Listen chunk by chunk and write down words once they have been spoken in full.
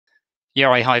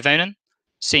Jari Haivonen,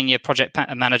 Senior Project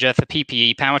Manager for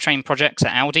PPE Powertrain Projects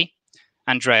at Audi.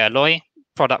 Andrea Loy,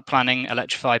 Product Planning,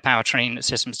 Electrified Powertrain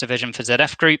Systems Division for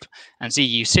ZF Group. And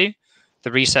Ziyu Su,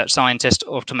 the Research Scientist,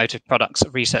 Automotive Products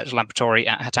Research Laboratory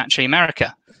at Hitachi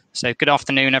America. So good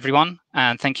afternoon, everyone,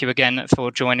 and thank you again for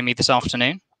joining me this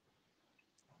afternoon.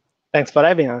 Thanks for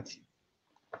having us.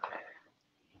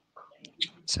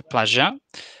 It's a pleasure.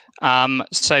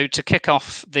 So to kick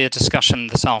off the discussion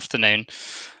this afternoon,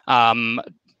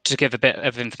 to give a bit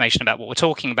of information about what we're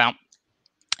talking about,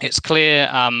 it's clear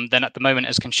then at the moment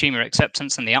as consumer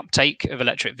acceptance and the uptake of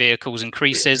electric vehicles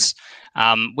increases,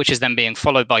 which is then being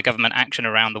followed by government action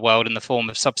around the world in the form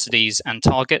of subsidies and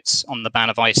targets on the ban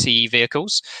of ICE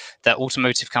vehicles, that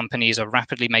automotive companies are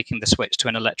rapidly making the switch to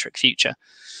an electric future.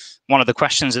 One of the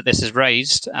questions that this has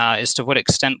raised is to what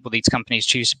extent will these companies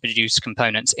choose to produce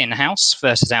components in-house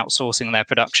versus outsourcing their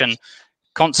production?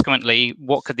 Consequently,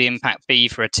 what could the impact be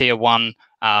for a tier 1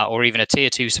 or even a tier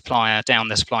 2 supplier down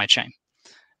the supply chain?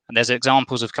 And there's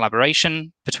examples of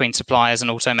collaboration between suppliers and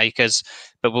automakers,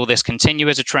 but will this continue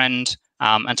as a trend?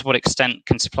 And to what extent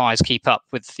can suppliers keep up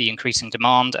with the increasing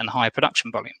demand and higher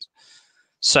production volumes?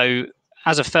 So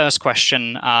as a first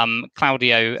question,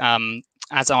 Claudio,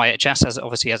 as IHS, as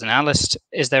an analyst,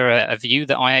 is there a view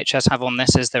that IHS have on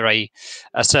this? Is there a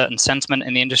certain sentiment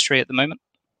in the industry at the moment?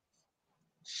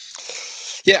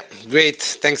 Yeah, great.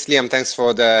 Thanks, Liam. Thanks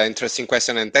for the interesting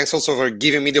question. And thanks also for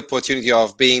giving me the opportunity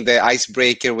of being the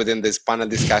icebreaker within this panel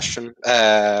discussion.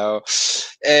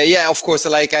 Yeah, of course,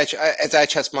 like at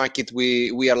IHS Market,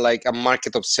 we are like a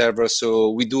market observer.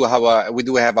 So we do have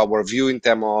our view in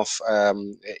terms of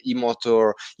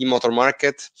e-motor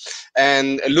market.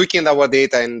 And looking at our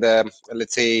data and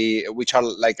let's say, which are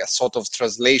like a sort of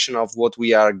translation of what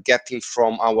we are getting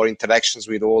from our interactions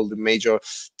with all the major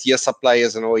tier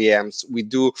suppliers and OEMs, we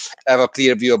do have a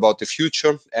clear view about the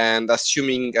future, and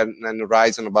assuming an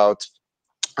horizon about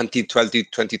until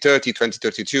 2030,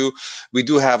 2032, we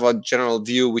do have a general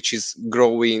view which is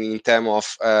growing in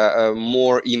terms of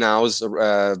more in-house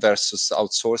versus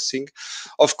outsourcing.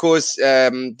 Of course,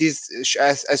 this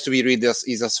has to be read as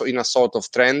in a sort of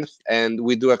trend, and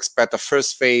we do expect a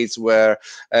first phase where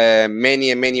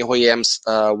many OEMs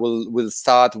will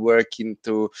start working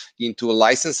into a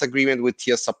license agreement with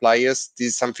tier suppliers. This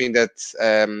is something that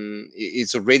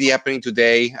is already happening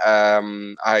today.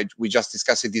 We just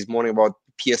discussed it this morning about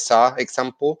PSR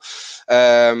example,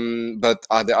 but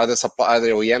other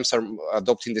OEMs are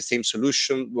adopting the same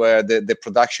solution where the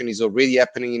production is already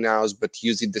happening in-house, but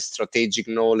using the strategic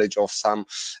knowledge of some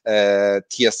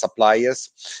tier suppliers.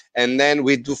 And then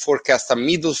we do forecast a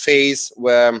middle phase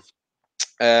where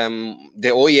the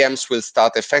OEMs will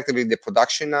start effectively the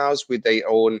production house with their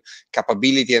own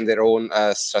capability and their own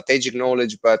strategic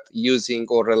knowledge, but using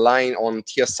or relying on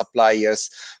tier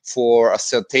suppliers for a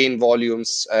certain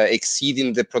volumes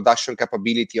exceeding the production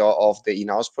capability of the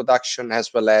in-house production,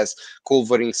 as well as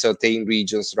covering certain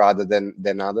regions rather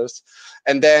than others.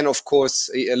 And then, of course,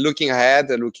 looking ahead,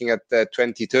 looking at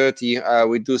 2030,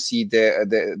 we do see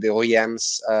the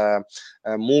OEMs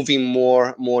moving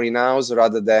more in-house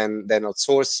rather than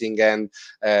outsourcing, and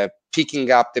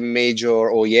picking up the major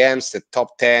OEMs, the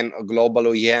top 10 global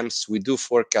OEMs. We do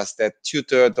forecast that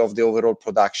 2/3 of the overall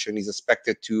production is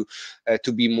expected to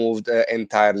be moved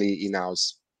entirely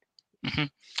in-house. Mm-hmm.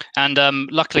 And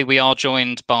luckily, we are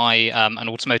joined by an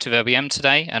automotive OEM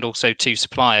today, and also 2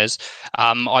 suppliers.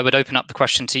 I would open up the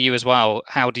question to you as well.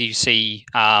 How do you see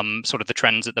sort of the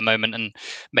trends at the moment? And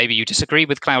maybe you disagree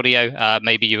with Claudio,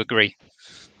 maybe you agree.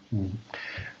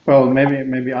 Well,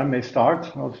 maybe I may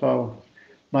start. Also,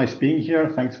 nice being here.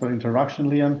 Thanks for the introduction,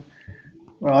 Liam.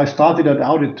 Well, I started at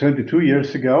Audi 32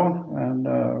 years ago, and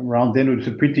around then it was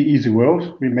a pretty easy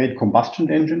world. We made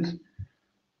combustion engines.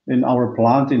 In our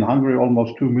plant in Hungary,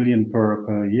 almost 2 million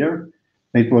per year.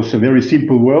 It was a very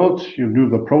simple world. You knew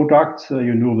the products,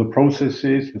 you knew the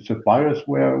processes, the suppliers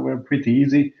were pretty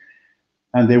easy.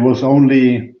 And there was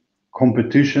only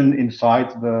competition inside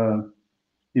the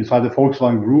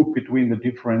Volkswagen group between the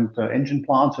different engine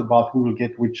plants about who will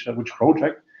get which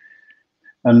project.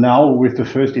 And now with the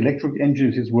first electric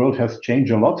engines, this world has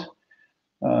changed a lot.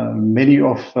 Many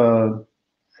of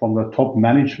from the top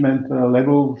management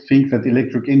level think that the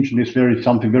electric engine is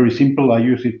something very simple. I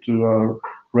use it to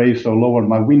raise or lower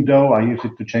my window. I use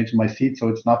it to change my seat, so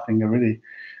it's nothing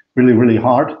really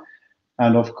hard.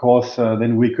 And of course,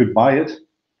 then we could buy it.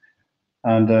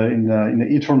 And in the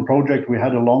e-tron project, we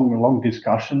had a long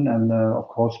discussion, and of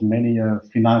course, many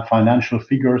financial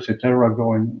figures, etc.,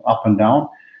 going up and down.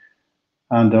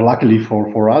 And luckily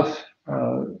for us,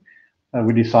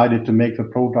 we decided to make the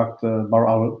product by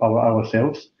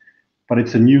ourselves. but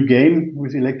it's a new game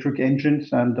with electric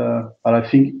engines. And but I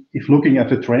think if looking at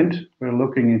the trend, we're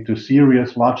looking into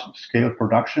serious large-scale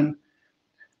production.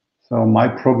 So my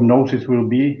prognosis will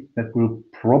be that we'll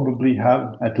probably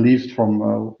have, at least from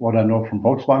what I know from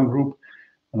Volkswagen Group,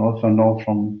 and also know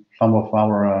from some of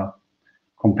our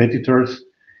competitors,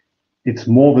 it's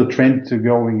more the trend to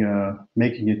going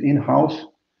making it in-house.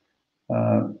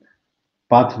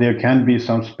 But there can be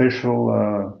some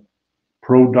special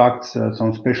products,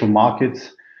 some special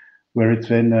markets where it's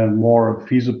then more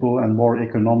feasible and more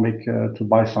economic to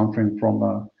buy something from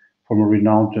a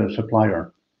renowned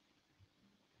supplier.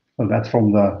 So that's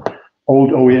from the old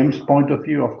OEMs point of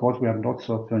view. Of course, we have lots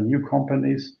of new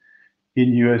companies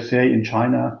in USA, in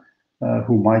China,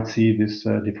 who might see this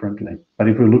differently. But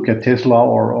if we look at Tesla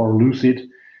or Lucid,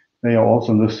 they are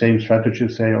also in the same strategy,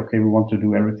 say, okay, we want to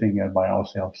do everything by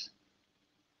ourselves.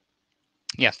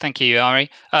 Yeah, thank you, Ari.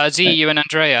 Z, you and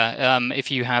Andrea, if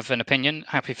you have an opinion,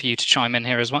 happy for you to chime in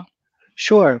here as well.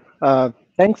 Sure.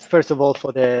 Thanks, first of all,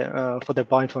 for the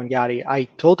point from Yari. I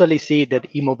totally see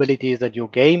that e-mobility is a new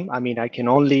game. I mean, I can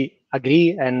only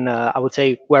agree, and I would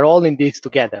say we're all in this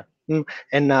together.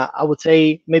 And I would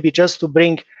say maybe just to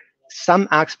bring some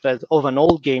aspects of an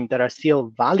old game that are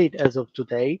still valid as of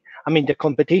today. I mean, the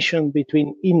competition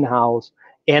between in-house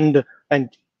and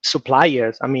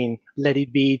suppliers, I mean, let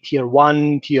it be tier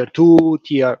 1, tier 2,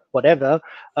 tier whatever,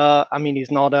 I mean, it's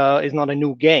not a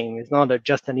new game. It's not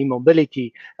just an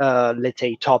e-mobility, let's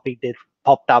say, topic that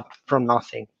popped up from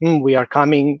nothing. We are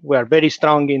very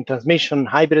strong in transmission,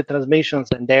 hybrid transmissions,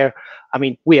 and there, I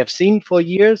mean, we have seen for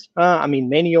years, I mean,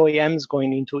 many OEMs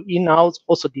going into in-house,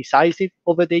 also decisive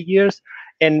over the years,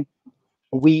 and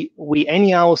we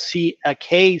anyhow see a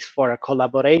case for a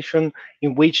collaboration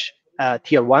in which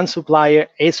tier 1 supplier,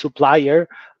 a supplier,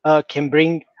 can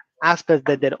bring aspects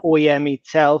that the OEM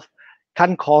itself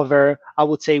can cover, I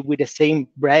would say, with the same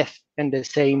breadth and the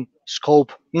same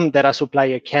scope that a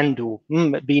supplier can do,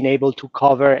 being able to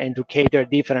cover and to cater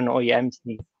different OEMs'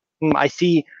 needs. I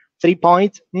see 3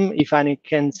 points, if I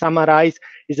can summarize,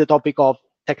 is the topic of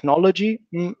technology.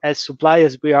 As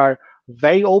suppliers, we are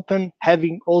very open,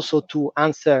 having also to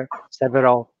answer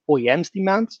several OEMs'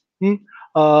 demands.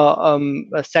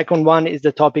 A second one is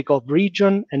the topic of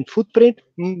region and footprint.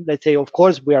 Let's say, of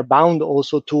course, we are bound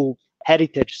also to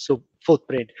heritage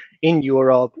footprint in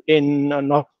Europe, in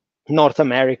North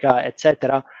America,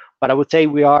 etc. But I would say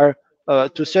we are,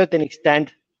 to a certain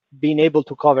extent, being able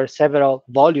to cover several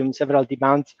volumes, several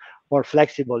demands, more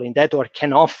flexible in that, or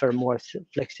can offer more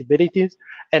flexibilities.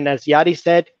 And as Yari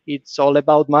said, it's all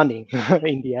about money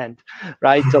in the end,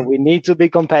 right? So we need to be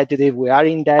competitive. We are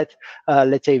in that,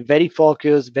 let's say, very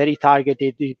focused, very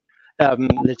targeted,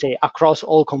 let's say, across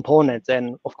all components.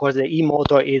 And of course, the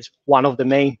e-motor is one of the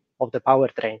main of the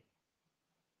powertrain.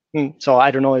 So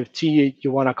I don't know if T,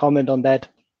 you want to comment on that,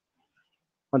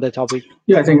 on the topic?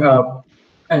 Yeah, I think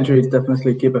Andrew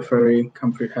definitely gave a very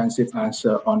comprehensive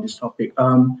answer on this topic.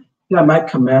 Yeah, I might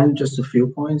comment just a few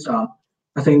points.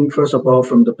 I think, first of all,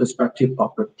 from the perspective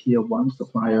of a tier 1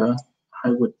 supplier, I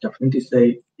would definitely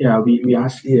say, yeah, we are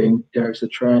seeing there's a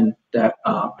trend that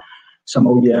some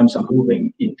OEMs are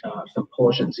moving in some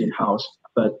portions in-house,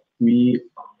 but we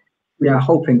are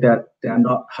hoping that they are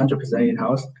not 100%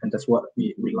 in-house, and that's what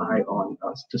we rely on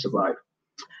to survive.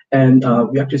 And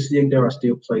we're actually seeing there are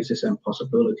still places and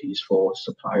possibilities for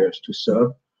suppliers to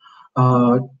serve.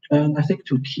 And I think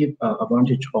to keep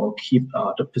advantage or keep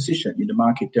the position in the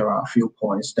market, there are a few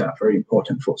points that are very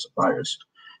important for suppliers.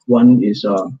 One is,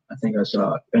 I think, as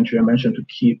Andrea mentioned, to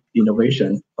keep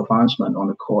innovation advancement on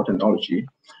the core technology,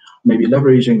 maybe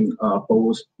leveraging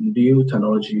both new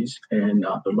technologies and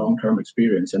the long-term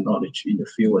experience and knowledge in the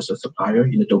field as a supplier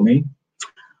in the domain.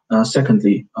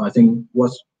 Secondly, I think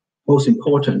what's most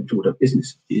important to the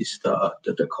business is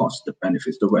the cost, the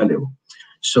benefits, the value.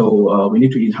 So we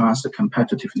need to enhance the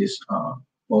competitiveness,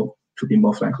 or to be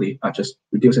more frankly, just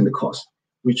reducing the cost,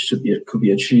 which could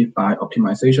be achieved by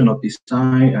optimization of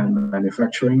design and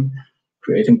manufacturing,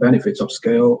 creating benefits of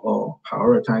scale, or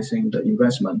prioritizing the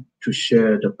investment to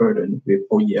share the burden with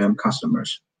OEM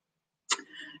customers.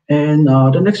 And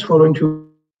the next following two.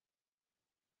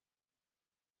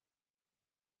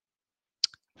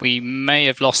 We may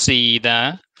have lost C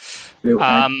there.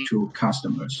 To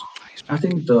customers. I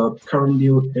think the current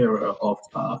new era of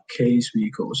case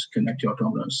vehicles, connected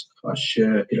autonomous,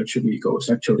 shared electric vehicles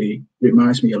actually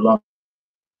reminds me a lot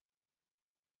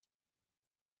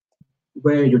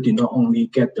where you did not only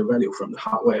get the value from the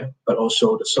hardware, but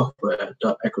also the software,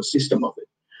 the ecosystem of it.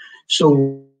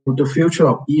 So the future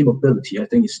of e-mobility, I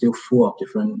think, is still full of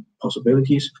different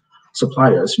possibilities.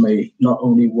 suppliers may not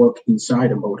only work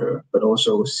inside the motor, but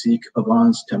also seek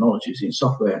advanced technologies in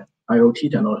software,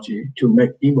 IoT technology to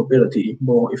make e-mobility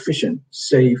more efficient,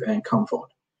 safe, and comfort.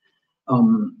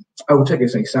 I will take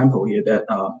as an example here that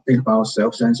think about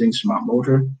self-sensing smart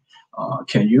motor.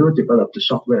 Can you develop the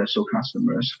software so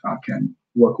customers can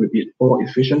work with it more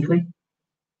efficiently?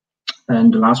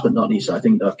 And last but not least, I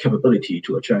think the capability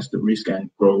to address the risk and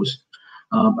growth.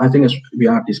 I think as we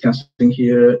are discussing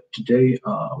here today,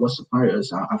 what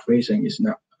suppliers are facing is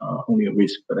not only a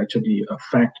risk, but actually a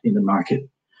fact in the market.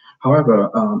 However,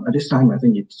 at this time, I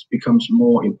think it becomes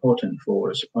more important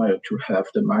for a supplier to have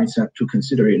the mindset to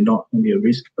consider it not only a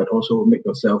risk, but also make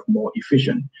yourself more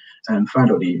efficient. And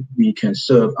finally, we can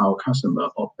serve our customer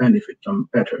or benefit them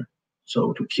better.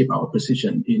 So to keep our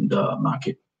position in the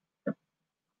market.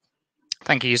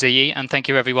 Thank you, Ziyi, and thank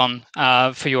you everyone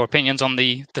for your opinions on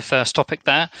the first topic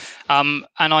there. And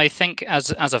I think as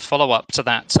a follow-up to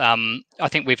that, I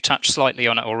think we've touched slightly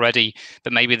on it already,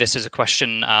 but maybe this is a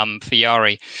question for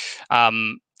Jari,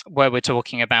 where we're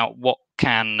talking about what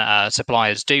can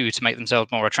suppliers do to make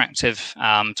themselves more attractive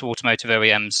to automotive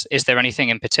OEMs. Is there anything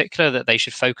in particular that they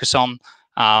should focus on?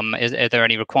 Are there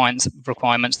any requirements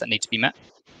that need to be met?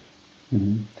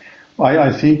 Mm-hmm.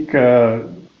 I think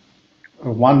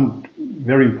one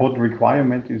very important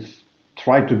requirement is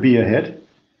try to be ahead,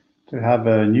 to have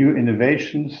new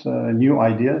innovations, new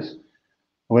ideas.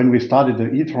 When we started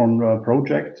the e-tron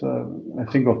project, I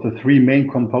think of the three main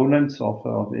components of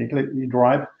the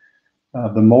e-drive,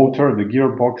 the motor, the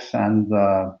gearbox, and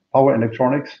the power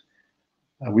electronics.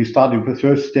 We started with the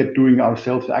first step doing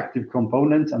ourselves active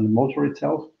components and the motor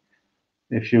itself.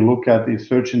 If you look at the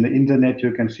search in the internet,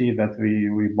 you can see that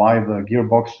we buy the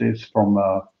gearboxes from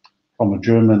a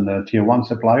German tier 1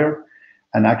 supplier,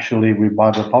 and actually we buy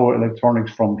the power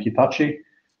electronics from Hitachi,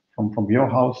 from your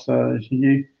house,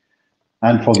 Ziyi.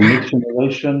 And for the next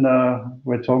generation,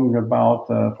 we're talking about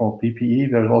for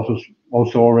PPE. There's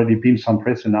also already been some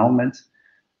press announcements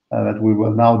that we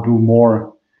will now do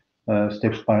more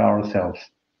steps by ourselves.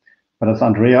 But as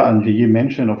Andrea and Ziyi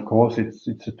mentioned, of course, it's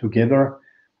together.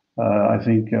 I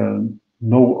think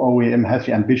no OEM has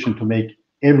the ambition to make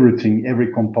everything,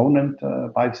 every component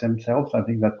by themselves. I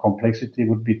think that complexity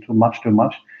would be too much,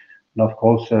 and of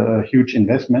course a huge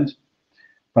investment.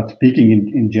 But speaking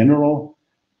in general,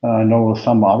 I know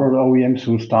some other OEMs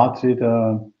who started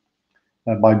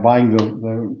by buying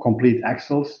the complete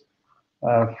axles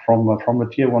from the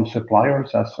tier 1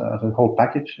 suppliers as a whole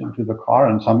package into the car,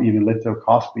 and some even let their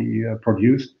cars be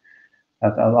produced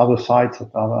at other sites, at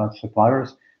other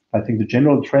suppliers. I think the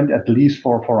general trend, at least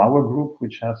for our group,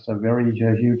 which has a very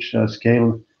huge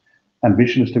scale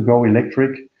ambitions to go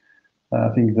electric, I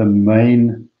think the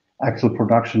main axle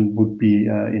production would be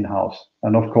in-house.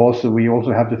 And of course, we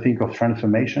also have to think of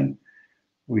transformation.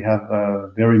 We have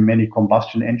very many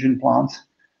combustion engine plants,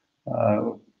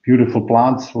 beautiful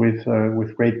plants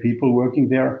with great people working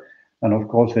there. And of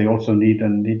course, they also need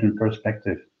a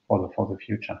perspective for the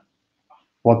future.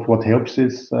 What helps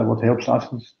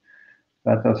us is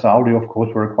that as Audi, of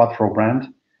course, we're a Quattro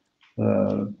brand.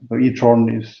 The e-tron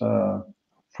is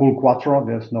full Quattro.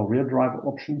 There's no rear drive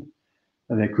option.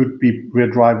 There could be rear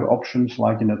drive options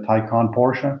like in a Taycan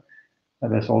Porsche.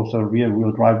 There's also rear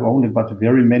wheel drive only, but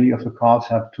very many of the cars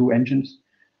have two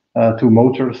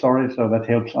motors, sorry. So that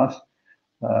helps us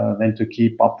then to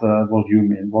keep up the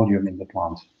volume in the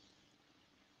plants.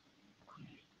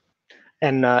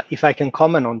 And if I can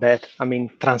comment on that, I mean,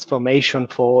 transformation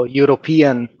for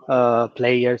European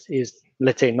players is,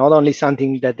 let's say, not only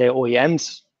something that the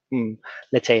OEMs,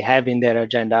 let's say, have in their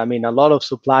agenda. I mean, a lot of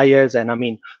suppliers, and I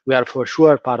mean, we are for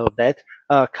sure part of that,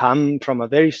 come from a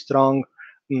very strong,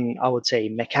 I would say,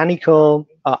 mechanical,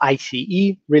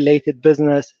 ICE related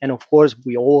business. And of course,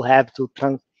 we all have to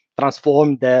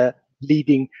transform the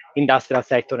leading industrial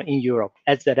sector in Europe.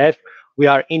 As ZF, we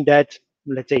are in that,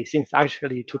 let's say, since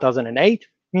actually 2008,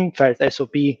 first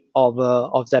SOP of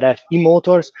ZF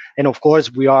e-motors. And of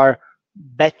course, we are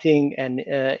betting and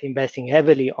investing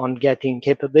heavily on getting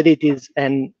capabilities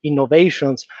and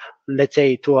innovations, let's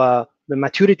say, to the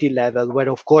maturity level where,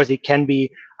 of course, it can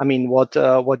be, I mean, what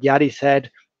Jari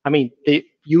said, I mean, the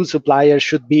used suppliers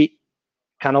should be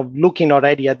kind of looking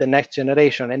already at the next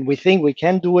generation. And we think we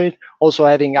can do it also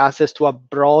having access to a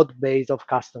broad base of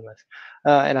customers.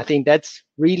 And I think that's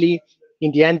really,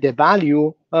 in the end, the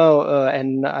value,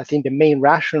 and I think the main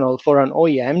rationale for an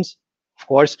OEMs, of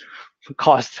course,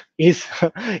 cost is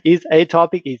a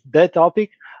topic, is the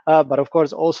topic, but of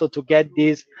course also to get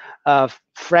this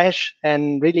fresh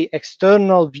and really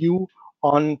external view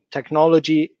on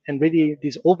technology and really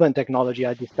this open technology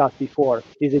I discussed before.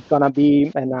 Is it going to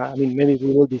be, and I mean, maybe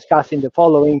we will discuss in the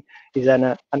following, is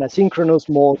an asynchronous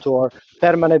motor,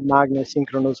 permanent magnet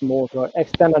synchronous motor,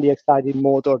 externally excited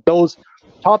motor. Those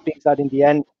topics are in the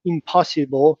end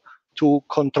impossible to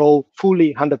control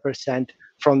fully 100%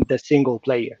 from the single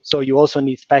player. So you also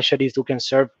need specialists who can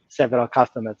serve several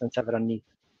customers and several needs.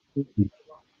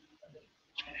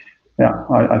 Yeah,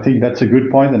 I think that's a good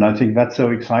point, and I think that's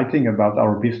so exciting about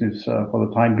our business for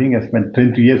the time being. As meant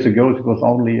 20 years ago, it was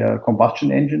only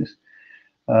combustion engines,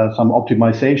 some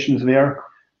optimizations there,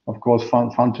 of course,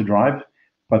 fun to drive.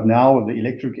 But now the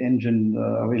electric engine,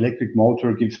 electric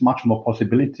motor gives much more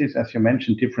possibilities, as you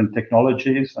mentioned, different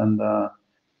technologies and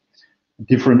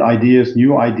different ideas,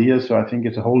 new ideas. So I think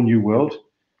it's a whole new world.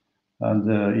 And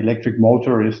the electric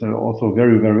motor is also a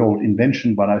very, very old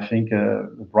invention, but I think a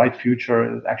bright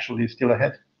future is actually still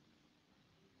ahead.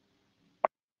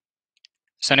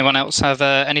 Does anyone else have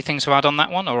anything to add on that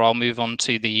one, or I'll move on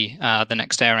to the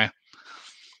next area?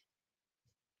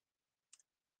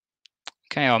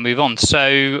 Okay, I'll move on.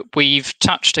 So we've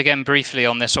touched again briefly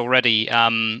on this already,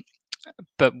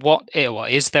 but what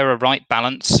is there a right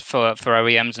balance for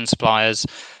OEMs and suppliers?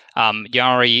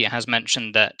 Jari has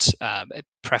mentioned that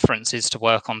preference is to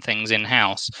work on things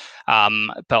in-house,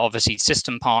 but obviously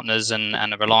system partners and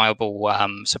a reliable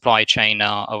supply chain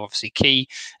are obviously key,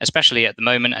 especially at the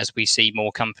moment as we see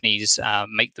more companies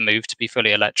make the move to be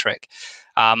fully electric.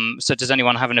 So does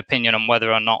anyone have an opinion on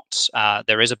whether or not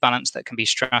there is a balance that can be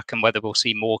struck and whether we'll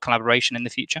see more collaboration in the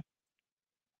future?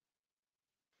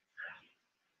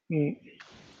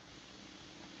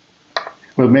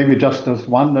 Well, maybe just as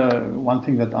one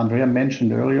thing that Andrea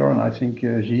mentioned earlier, and I think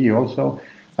he also,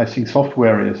 I think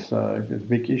software is a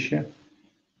big issue,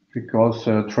 because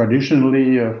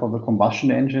traditionally for the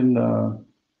combustion engine,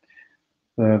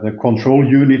 the control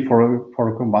unit for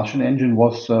a combustion engine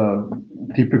was a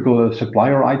typical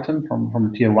supplier item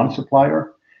from a tier 1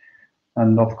 supplier,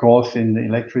 and of course in the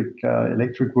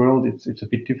electric world it's a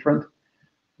bit different.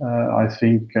 I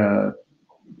think.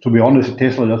 To be honest,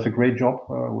 Tesla does a great job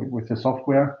with the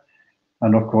software,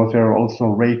 and of course they're also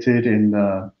rated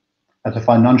as a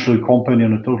financial company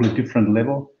on a totally different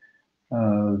level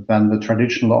than the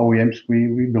traditional OEMs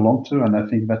we belong to, and I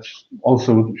think that's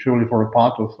also surely for a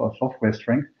part of software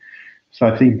strength. So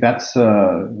I think that's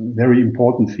a very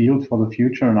important field for the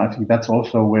future, and I think that's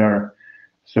also where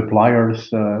suppliers,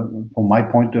 from my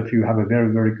point of view, have a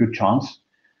very, very good chance.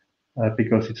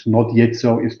 Because it's not yet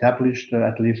so established,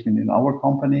 at least in our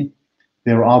company.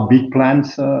 There are big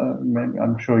plans.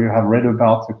 I'm sure you have read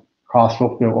about the car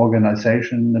software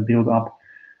organization built up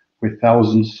with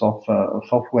thousands of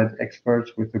software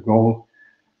experts with the goal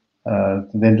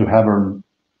then to have our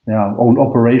own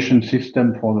operation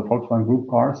system for the Volkswagen Group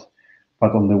cars.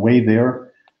 But on the way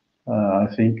there, I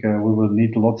think we will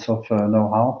need lots of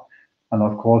know-how. And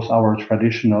of course, our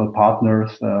traditional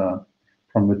partners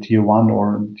from the tier 1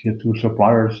 or tier 2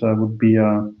 suppliers would be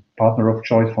a partner of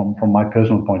choice from my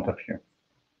personal point of view.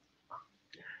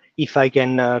 If I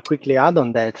can quickly add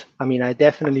on that, I mean, I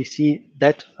definitely see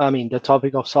that, I mean, the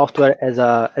topic of software as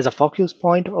a focus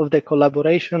point of the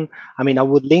collaboration. I mean, I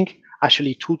would link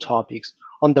actually two topics.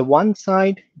 On the one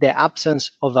side, the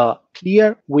absence of a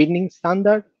clear winning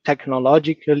standard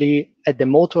technologically at the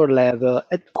motor level,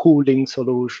 at cooling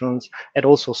solutions, and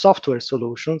also software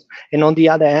solutions. And on the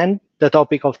other hand, the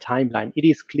topic of timeline. It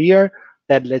is clear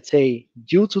that, let's say,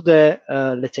 due to the,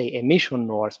 let's say, emission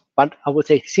norms, but I would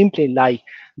say simply like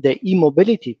the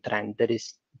e-mobility trend that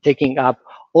is taking up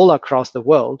all across the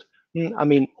world, I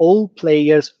mean, all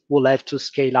players will have to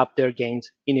scale up their gains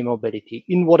in e-mobility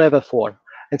in whatever form.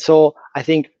 And so I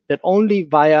think that only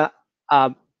via,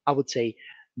 I would say,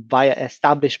 via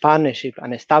established partnership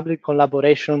and established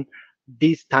collaboration,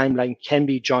 this timeline can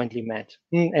be jointly met.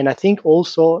 And I think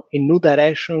also in new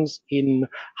directions in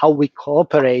how we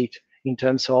cooperate in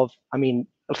terms of, I mean,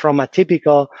 from a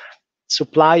typical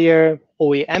supplier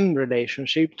OEM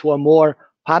relationship to a more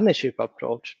partnership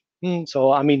approach.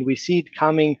 So, I mean, we see it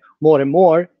coming more and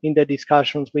more in the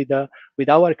discussions with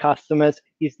our customers.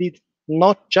 Is it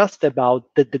not just about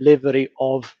the delivery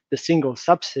of the single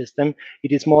subsystem?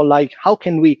 It is more like, how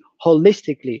can we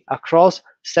holistically across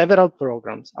several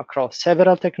programs, across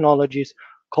several technologies,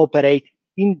 cooperate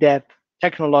in depth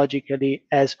technologically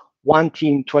as one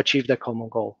team to achieve the common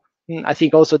goal? I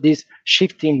think also this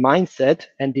shift in mindset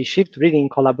and the shift really in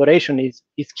collaboration is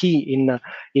key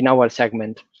in our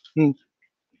segment.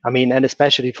 I mean, and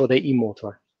especially for the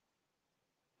e-motor.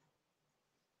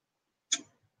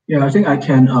 Yeah, I think I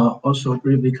can also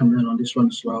briefly comment on this one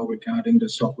as well regarding the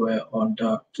software on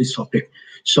this topic.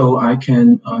 So I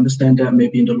can understand that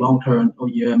maybe in the long term,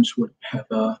 OEMs would have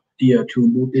a idea to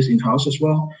move this in-house as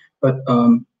well. But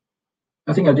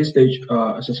I think at this stage,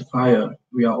 as a supplier,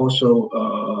 we are also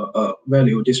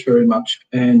value this very much.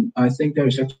 And I think there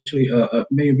is actually a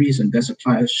main reason that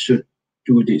suppliers should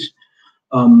do this.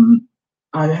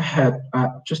 I had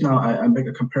just now I make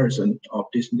a comparison of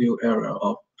this new era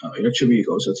of electric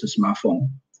vehicles such as smartphone,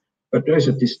 but there is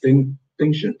a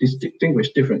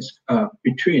distinguished difference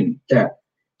between that.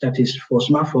 That is, for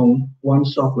smartphone, one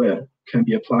software can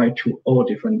be applied to all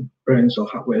different brands or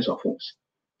hardware or phones.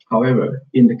 However,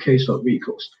 in the case of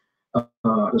vehicles,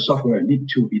 the software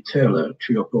needs to be tailored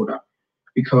to your product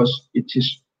because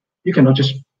you cannot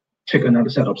just take another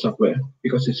set of software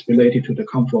because it's related to the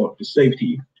comfort, the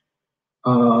safety.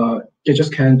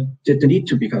 They need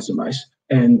to be customized.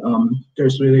 And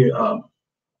there's really, I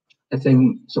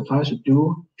think suppliers should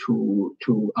do to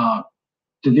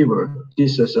deliver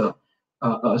this as a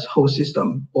whole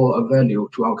system or a value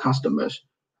to our customers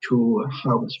to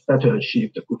help us better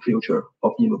achieve the good future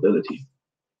of e-mobility.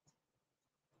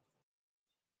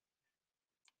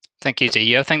 Thank you,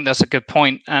 Dee. I think that's a good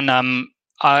point. And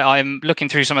I'm looking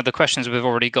through some of the questions we've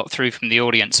already got through from the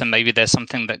audience, and maybe there's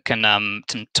something that can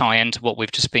tie into what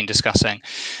we've just been discussing.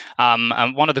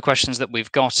 And one of the questions that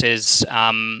we've got is,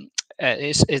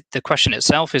 the question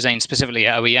itself is aimed specifically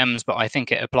at OEMs, but I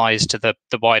think it applies to the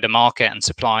wider market and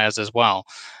suppliers as well.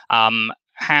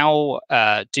 How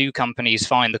do companies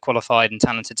find the qualified and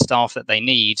talented staff that they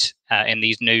need in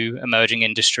these new emerging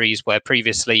industries where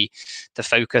previously the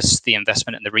focus, the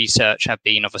investment and the research have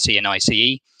been obviously in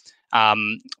ICE?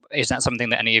 Is that something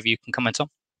that any of you can comment on?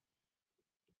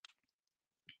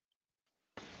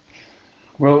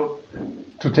 Well,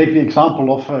 to take the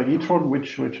example of e-tron,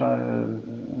 which I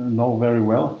know very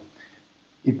well,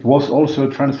 it was also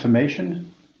a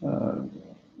transformation.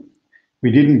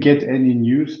 We didn't get any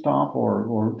new staff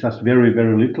or just very,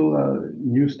 very little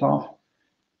new staff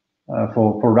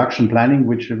for production planning,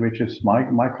 which is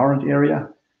my current area.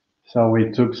 So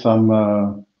we took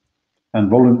some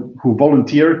who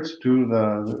volunteered to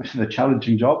the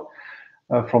challenging job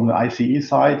from the ICE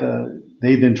side.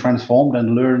 They then transformed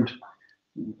and learned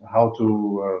how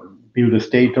to build a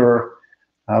stator,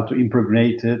 how to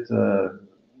impregnate it,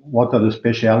 what are the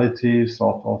specialities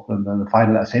of the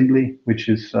final assembly, which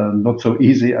is not so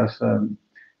easy as some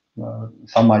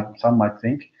might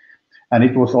think. And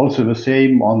it was also the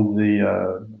same on the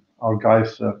our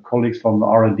guys, colleagues from the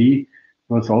R&D. It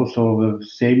was also the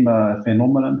same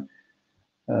phenomenon.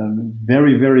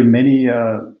 Very, very many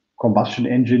combustion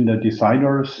engine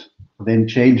designers then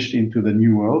changed into the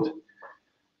new world.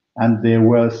 And there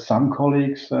were some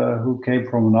colleagues who came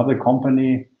from another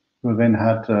company who then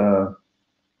had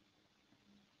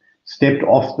stepped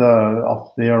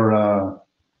off their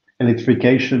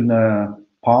electrification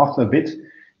path a bit,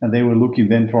 and they were looking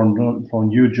then for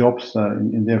new jobs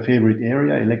in their favorite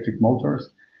area, electric motors.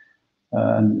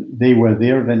 And they were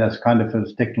there then as kind of a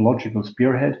technological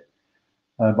spearhead.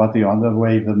 But the other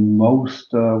way, the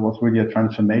most was really a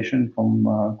transformation from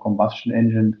combustion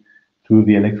engine to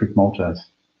the electric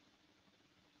motors.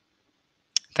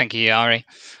 Thank you, Ari.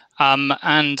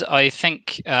 And I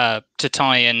think to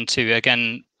tie into,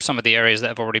 again, some of the areas that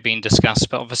have already been discussed,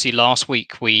 but obviously last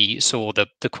week we saw the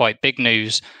quite big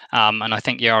news, and I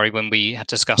think, Yari, when we had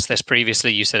discussed this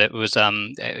previously, you said it was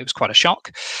quite a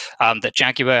shock that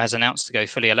Jaguar has announced to go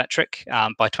fully electric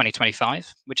by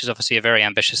 2025, which is obviously a very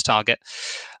ambitious target.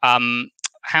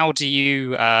 How do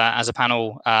you, as a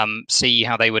panel, see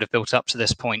how they would have built up to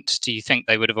this point? Do you think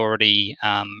they would have already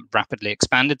rapidly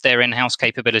expanded their in-house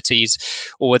capabilities,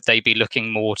 or would they be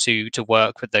looking more to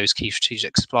work with those key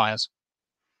strategic suppliers?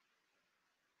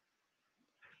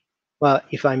 Well,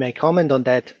 if I may comment on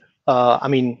that, I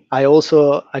mean, I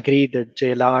also agree that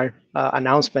JLR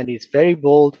announcement is very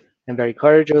bold and very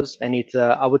courageous, and it's,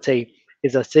 I would say,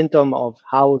 is a symptom of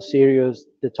how serious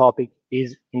the topic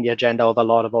is in the agenda of a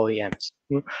lot of OEMs.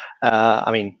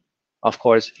 I mean, of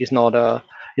course, it's not a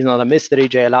mystery.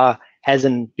 JLR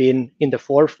hasn't been in the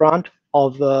forefront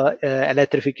of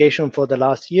electrification for the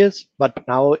last years, but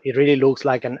now it really looks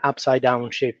like an upside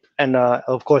down shift, and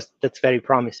of course that's very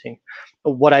promising.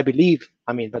 What I believe,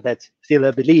 I mean, but that's still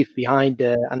a belief behind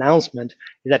the announcement,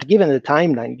 is that given the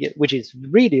timeline, which is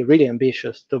really, really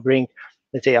ambitious to bring,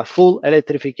 let's say, a full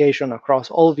electrification across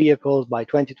all vehicles by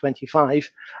 2025,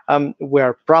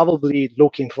 we're probably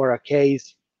looking for a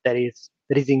case that is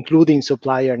including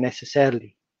supplier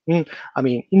necessarily. I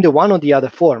mean, in the one or the other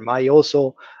form. I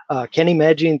also can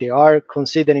imagine they are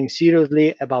considering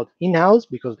seriously about in-house,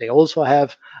 because they also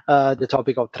have the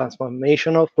topic of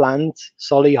transformation of plants,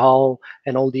 Solihull,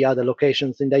 and all the other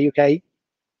locations in the UK.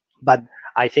 But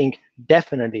I think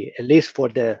definitely, at least for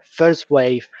the first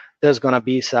wave, there's going to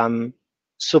be some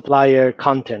supplier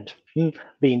content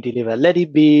being delivered. Let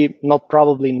it be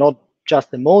probably not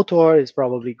just the motor, it's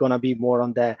probably going to be more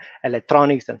on the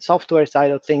electronics and software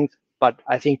side of things. But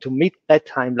I think to meet that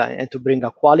timeline and to bring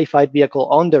a qualified vehicle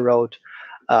on the road,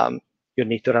 you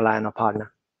need to rely on a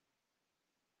partner.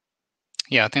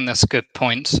 Yeah, I think that's a good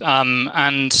point.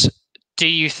 And do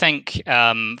you think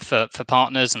for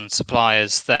partners and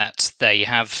suppliers that they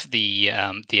have the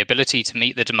ability to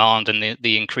meet the demand and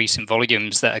the increase in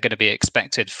volumes that are going to be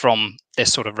expected from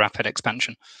this sort of rapid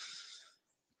expansion?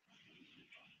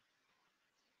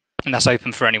 And that's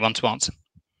open for anyone to answer.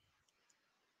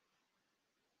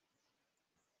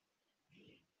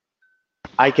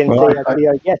 I can say a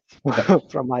clear yes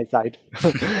from my side.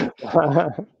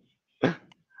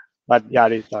 But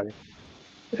Jari, sorry.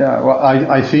 Yeah, well,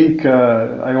 I think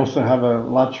I also have a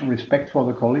large respect for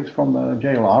the colleagues from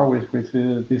JLR with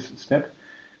this step,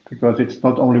 because it's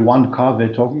not only one car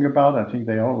they're talking about. I think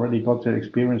they already got the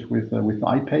experience with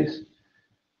I-Pace,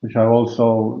 which I've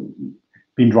also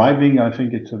been driving. I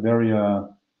think it's a very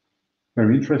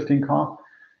interesting car,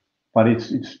 but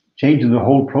it's changing the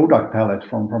whole product palette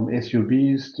from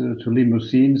SUVs to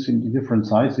limousines in different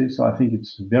sizes. So I think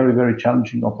it's a very, very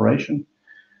challenging operation.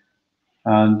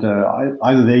 And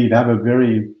either they have a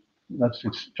very,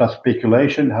 it's just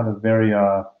speculation, have a very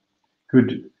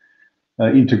good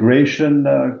integration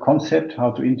concept,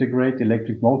 how to integrate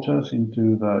electric motors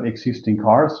into the existing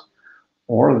cars,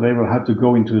 or they will have to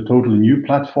go into a totally new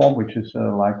platform, which is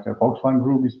like Volkswagen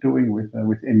Group is doing with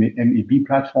MEB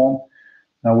platform.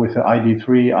 Now with the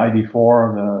ID3,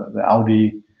 ID4, the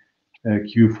Audi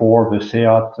Q4, the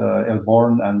Seat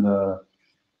Elborn, and the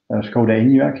Skoda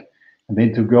Enyaq. And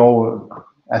then to go,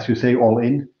 as you say, all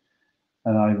in.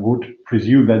 And I would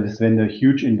presume that it's then a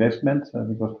huge investment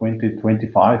because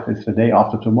 2025 is the day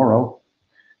after tomorrow.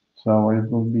 So it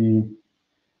will be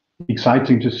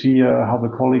exciting to see how the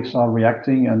colleagues are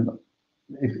reacting. And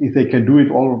if they can do it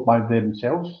all by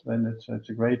themselves, then it's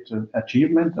a great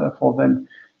achievement for them.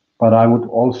 But I would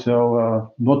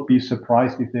also not be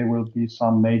surprised if there will be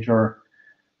some major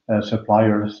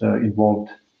suppliers involved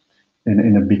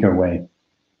in a bigger way.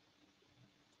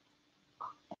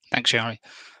 Thanks, Jari.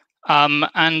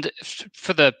 And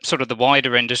for the sort of the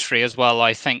wider industry as well,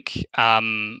 I think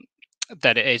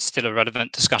that it is still a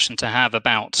relevant discussion to have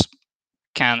about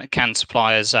can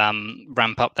suppliers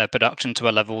ramp up their production to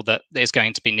a level that is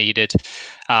going to be needed.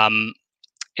 Are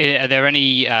there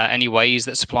any ways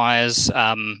that suppliers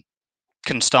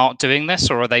can start doing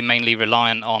this, or are they mainly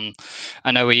reliant on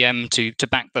an OEM to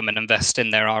back them and invest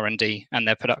in their R&D and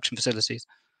their production facilities?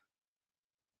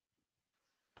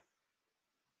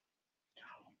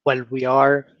 Well, we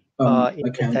are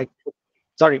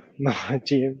sorry,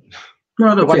 Jim.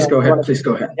 No, please go ahead. Please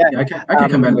go ahead. Yeah, I can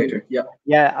come back later. Yeah.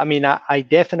 Yeah, I mean, I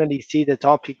definitely see the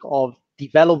topic of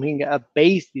developing a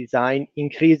base design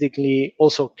increasingly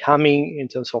also coming in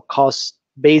terms of cost,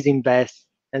 base invest,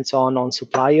 and so on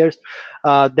suppliers.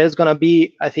 There's going to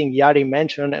be, I think Jari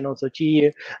mentioned, and also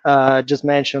G just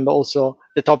mentioned also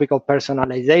the topic of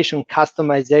personalization,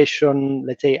 customization,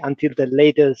 let's say until the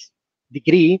latest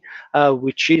degree,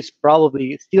 which is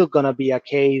probably still going to be a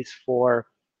case for,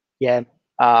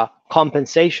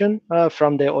 compensation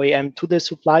from the OEM to the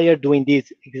supplier doing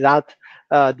this exact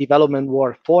development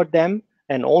work for them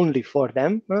and only for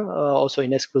them, also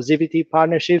in exclusivity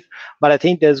partnerships. But I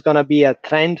think there's going to be a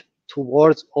trend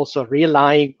towards also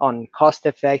relying on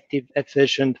cost-effective,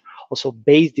 efficient, also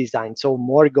base design. So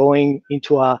more going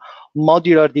into a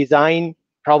modular design,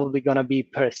 probably going to be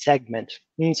per segment.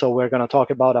 So we're going to talk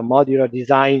about a modular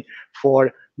design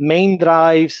for main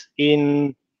drives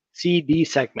in C/D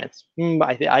segments.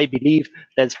 I believe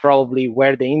that's probably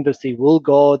where the industry will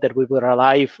go, that we will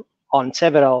rely on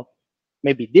several,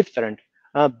 maybe different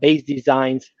base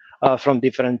designs from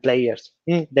different players,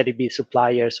 that it be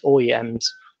suppliers, OEMs.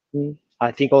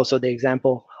 I think also the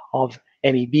example of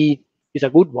MEB is a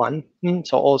good one.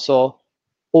 So also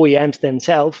OEMs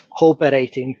themselves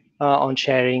cooperating on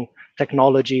sharing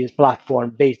technologies,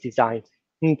 platform-based design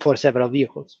for several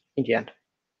vehicles in the end.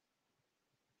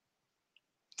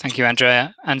 Thank you,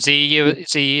 Andrea. And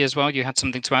Z as well, you had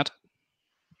something to add?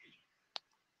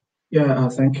 Yeah,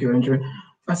 thank you, Andrea.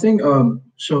 I think,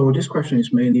 so this question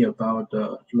is mainly about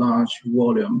the large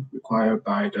volume required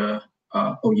by the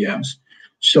OEMs.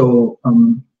 So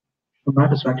from my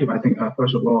perspective, I think,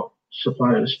 first of all,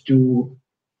 suppliers do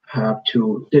have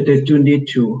to, they do need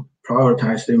to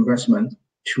prioritize the investment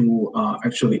to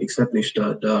actually establish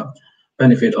the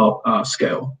benefit of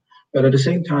scale. But at the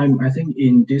same time, I think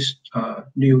in this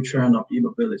new trend of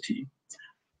e-mobility,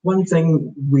 one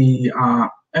thing we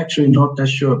are actually not that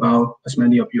sure about, as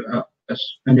many of you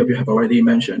have already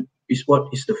mentioned, is what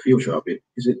is the future of it?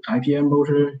 Is it IPM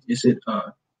motor? Is it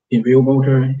in-wheel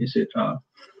motor? Is it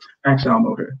XL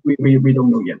motor? We don't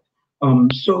know yet.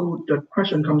 So the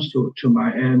question comes to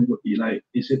my end would be like,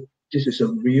 this is a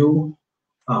real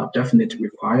definite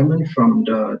requirement from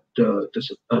the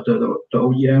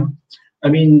OEM? I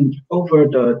mean, over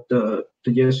the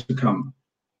years to come,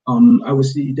 I would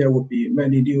see there would be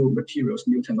many new materials,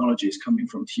 new technologies coming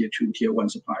from tier 2, tier 1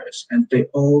 suppliers, and they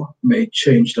all may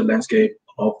change the landscape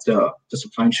of the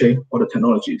supply chain or the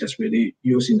technology that's really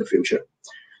used in the future.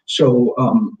 So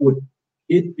would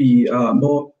it be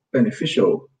more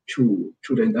beneficial to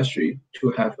the industry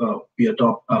to have we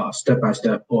adopt step by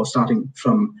step, or starting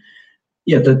from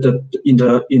in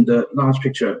the large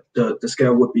picture, the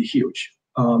scale would be huge.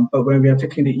 But when we are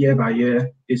taking it year by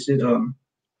year, is it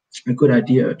a good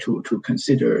idea to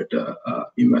consider the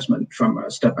investment from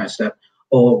step by step,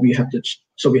 or we have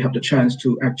the chance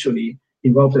to actually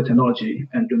involve the technology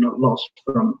and do not lose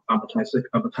from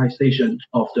amortization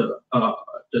of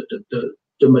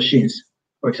the machines,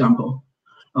 for example.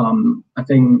 I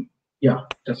think, yeah,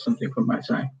 that's something from my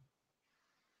side.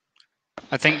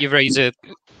 I think you raised a.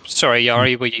 Sorry,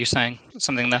 Jari, were you saying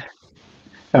something there?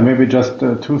 Maybe just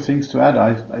two things to add.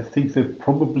 I think there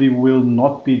probably will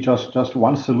not be just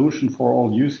one solution for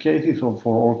all use cases or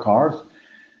for all cars.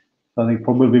 I think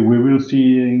probably we will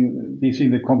see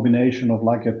the combination of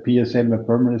like a PSM, a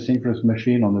permanent synchronous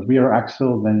machine on the rear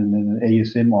axle, then an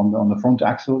ASM on the front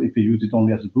axle if you use it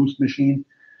only as a boost machine.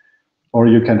 Or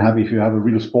you can have, if you have a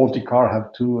real sporty car,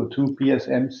 have two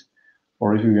PSMs.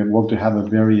 Or if you want to have a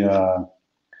very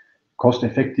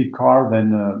cost-effective car,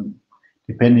 then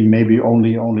depending maybe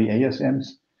only ASMs.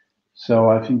 So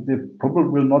I think there probably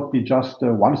will not be just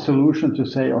one solution to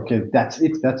say, okay, that's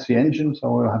it, that's the engine.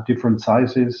 So we'll have different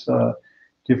sizes,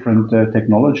 different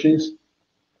technologies.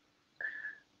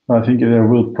 I think there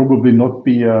will probably not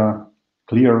be a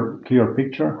clear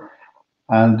picture.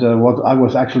 And what I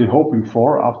was actually hoping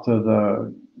for after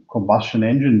the combustion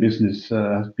engine business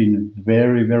has been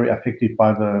very, very affected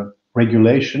by the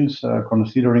regulations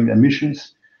considering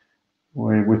emissions,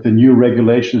 with the new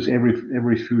regulations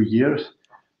every few years.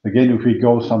 Again, if we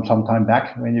go some time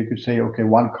back, when you could say, okay,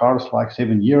 one car is like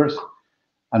 7 years,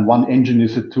 and one engine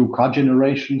is a 2 car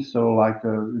generation, so like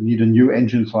you need a new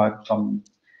engine for like some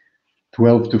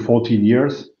 12 to 14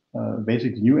 years,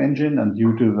 basically new engine, and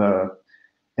due to the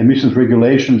emissions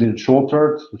regulations, it's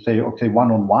shorter to say, okay,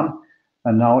 1 on 1.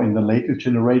 And now in the latest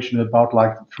generation, about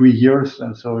like 3 years.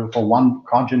 And so for one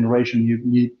car generation, you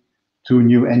need 2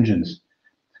 new engines.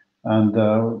 And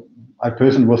I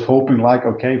personally was hoping like,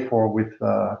 okay,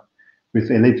 with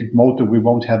electric motor, we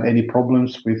won't have any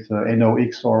problems with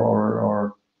NOx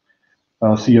or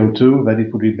CO2, that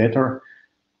it would be better.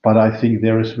 But I think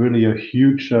there is really a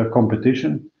huge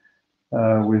competition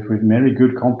with many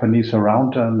good companies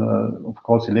around. And of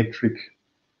course, electric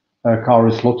car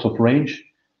is lots of range.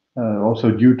 Also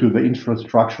due to the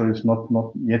infrastructure is not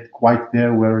yet quite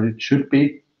there where it should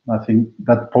be. I think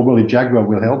that probably Jaguar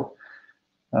will help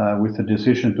with the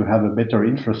decision to have a better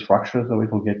infrastructure, so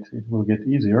it will get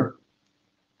easier.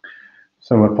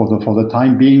 So for the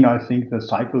time being, I think the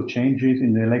cycle changes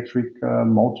in the electric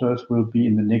motors will be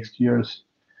in the next years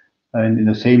and in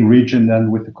the same region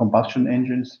than with the combustion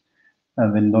engines,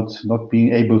 and then not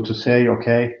being able to say,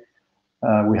 okay,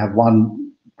 we have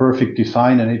one perfect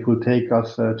design and it will take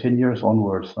us 10 years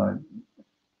onwards.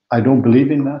 I don't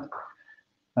believe in that.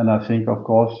 And I think, of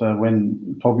course,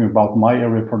 when talking about my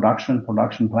area production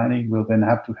planning, we'll then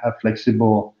have to have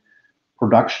flexible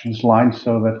production lines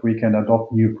so that we can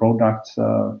adopt new products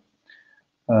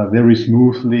very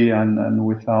smoothly and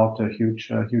without huge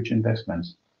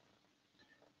investments.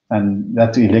 And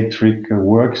that electric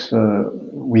works.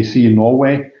 We see in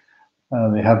Norway,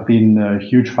 there have been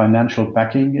huge financial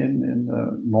backing in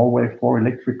Norway for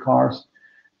electric cars.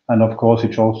 And of course,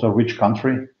 it's also a rich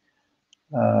country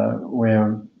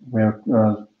where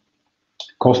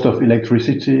cost of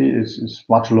electricity is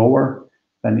much lower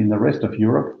than in the rest of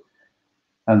Europe.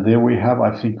 And there we have,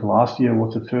 I think last year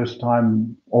was the first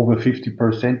time over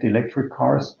 50% electric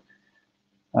cars.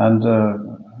 And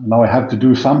now I have to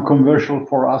do some commercial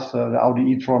for us. The Audi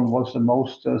e-tron was the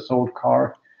most sold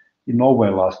car in Norway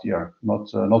last year,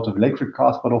 not of electric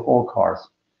cars, but of all cars.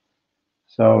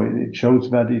 So it shows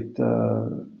that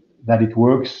it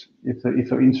works if the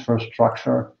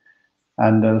infrastructure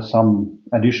and some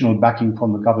additional backing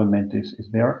from the government is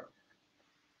there.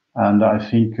 And I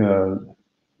think a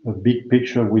big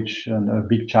picture, and a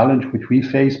big challenge which we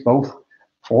face, both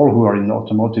all who are in the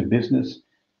automotive business,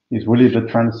 is really the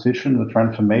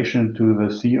transformation to the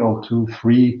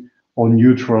CO2-free or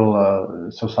neutral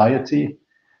society.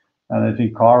 And I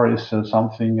think car is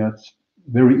something that's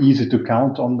very easy to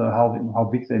count on how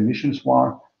big the emissions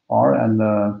are,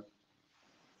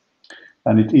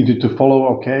 and it's easy to follow.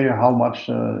 Okay, how much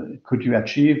could you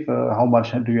achieve? How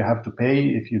much do you have to pay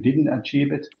if you didn't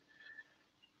achieve it?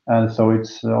 And so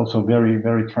it's also very,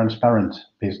 very transparent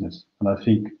business. And I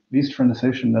think this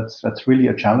transition, that's really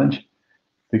a challenge,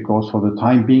 because for the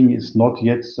time being, it's not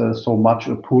yet so much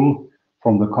a pull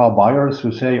from the car buyers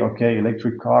who say, okay,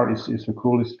 electric car is the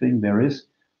coolest thing there is.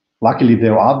 Luckily,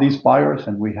 there are these buyers,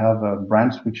 and we have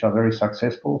brands which are very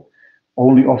successful,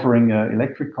 only offering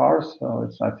electric cars. So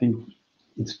I think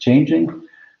it's changing,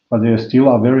 but there still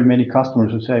are very many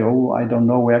customers who say, oh, I don't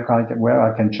know where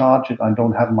I can charge it. I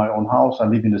don't have my own house. I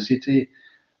live in the city.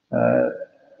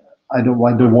 I don't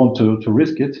want to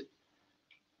risk it.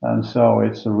 And so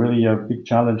it's really a big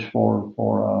challenge for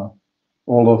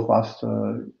all of us,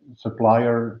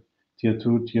 supplier, tier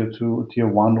 2, tier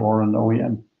 1, or an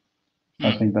OEM.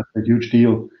 I think that's a huge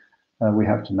deal we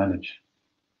have to manage.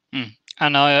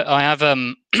 And I have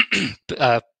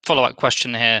a follow-up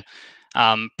question here.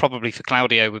 Probably for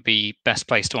Claudio would be best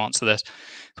placed to answer this.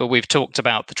 But we've talked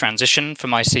about the transition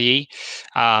from ICE,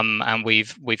 and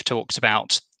we've talked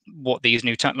about what these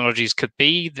new technologies could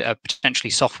be,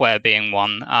 potentially software being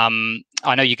one.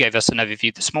 I know you gave us an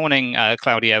overview this morning,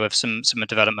 Claudio, of some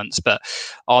developments, but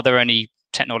are there any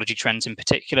technology trends in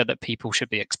particular that people should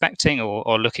be expecting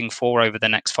or looking for over the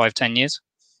next 5-10 years?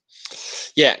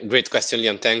 Yeah, great question,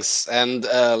 Leon. Thanks. And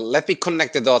let me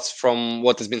connect the dots from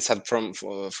what has been said from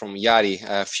Jari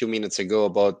a few minutes ago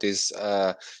about this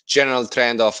general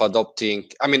trend of adopting.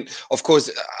 I mean, of course,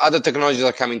 other technologies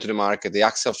are coming to the market. The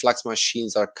axial flux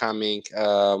machines are coming.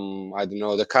 I don't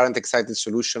know, the current excited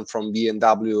solution from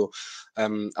BMW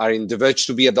are in the verge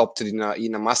to be adopted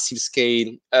in a massive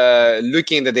scale.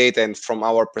 Looking at the data and from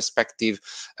our perspective,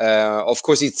 of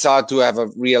course, it's hard to have a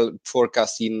real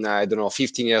forecast in, I don't know,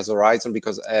 15 years horizon,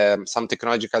 because some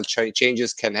technological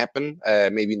changes can happen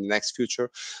maybe in the next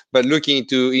future. But looking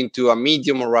into a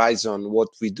medium horizon, what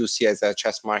we do see as a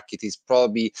chess market is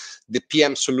probably the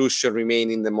PM solution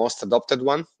remaining the most adopted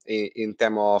one in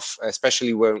terms of,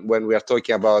 especially when we are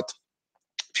talking about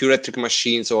pure electric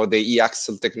machines or the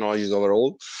e-axle technologies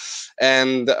overall.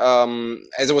 And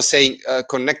as I was saying,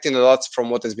 connecting the dots from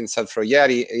what has been said for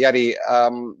Jari,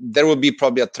 there will be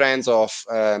probably a trend of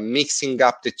mixing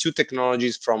up the two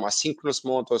technologies from asynchronous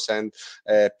motors and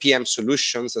PM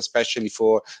solutions, especially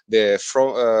for the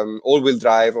all-wheel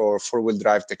drive or four-wheel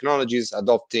drive technologies,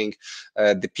 adopting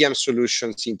the PM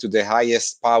solutions into the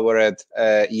highest powered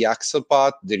e-axle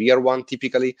part, the rear one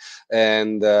typically,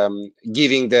 and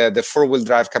giving the four-wheel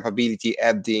drive capability,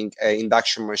 adding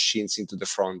induction machines into the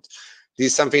front. This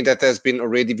is something that has been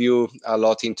already viewed a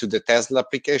lot into the Tesla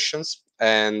applications,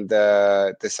 and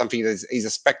there's something that is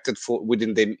expected for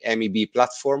within the MEB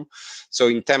platform. So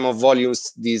in terms of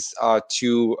volumes, these are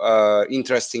two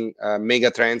interesting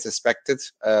mega trends expected.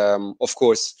 Of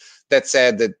course, that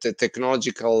said, that the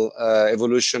technological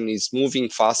evolution is moving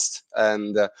fast,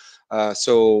 and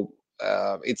so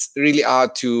it's really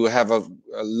hard to have a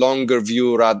longer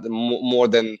view, rather more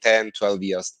than 10, 12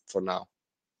 years for now.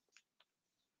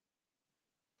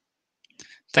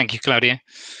 Thank you, Claudio.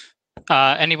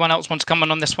 Anyone else want to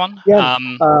comment on this one? Yeah.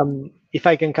 If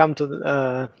I can come to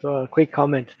a quick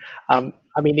comment. I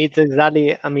mean, it's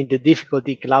exactly, I mean, the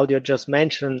difficulty Claudio just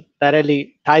mentioned that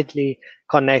really tightly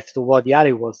connects to what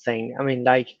Jari was saying. I mean,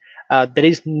 like, there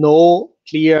is no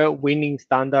clear winning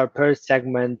standard per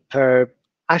segment, per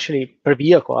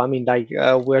vehicle. I mean, like,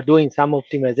 we're doing some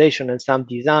optimization and some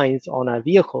designs on a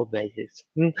vehicle basis.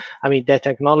 I mean, the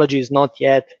technology is not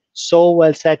yet so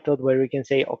well settled where we can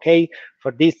say, okay,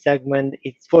 for this segment,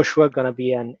 it's for sure going to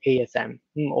be an ASM,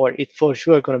 or it's for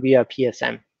sure going to be a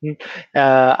PSM.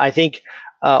 I think,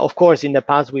 of course, in the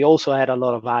past, we also had a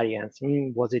lot of variants.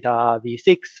 Was it a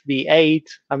V6, V8?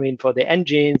 I mean, for the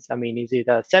engines, I mean, is it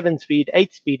a 7-speed,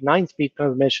 8-speed, 9-speed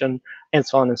transmission, and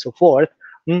so on and so forth?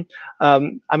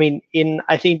 I mean,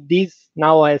 I think this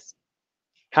now has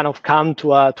kind of come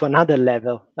to another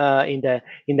level in the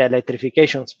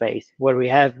electrification space, where we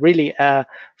have really a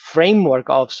framework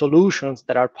of solutions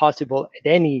that are possible at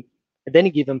any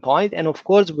given point. And of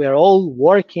course, we're all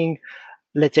working,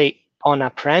 let's say, on a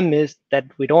premise that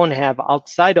we don't have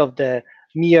outside of the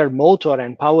mere motor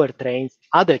and powertrains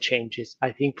other changes.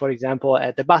 I think, for example,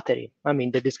 at the battery, I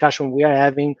mean, the discussion we are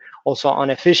having also on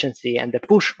efficiency and the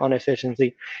push on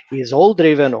efficiency is all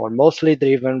driven or mostly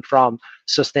driven from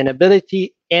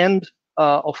sustainability and,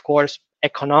 of course,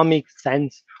 economic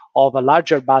sense of a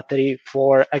larger battery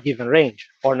for a given range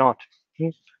or not.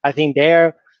 I think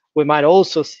there we might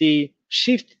also see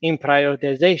shift in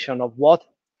prioritization of what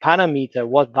parameter,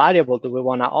 what variable do we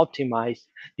want to optimize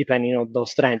depending on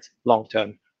those trends long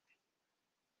term.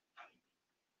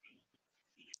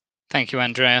 Thank you,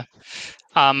 Andrea.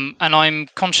 And I'm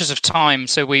conscious of time,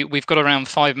 so we've got around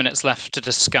 5 minutes left to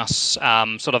discuss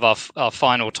sort of our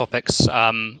final topics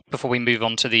before we move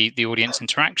on to the audience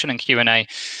interaction and Q&A.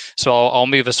 So I'll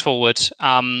move us forward.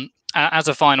 As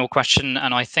a final question,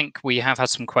 and I think we have had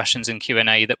some questions in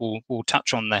Q&A that will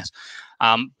touch on this,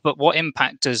 but what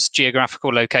impact does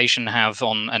geographical location have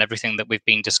on and everything that we've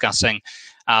been discussing?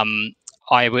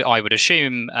 I would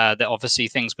assume that obviously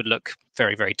things would look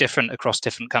very, very different across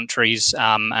different countries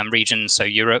and regions, so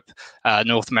Europe,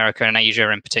 North America and Asia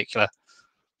in particular.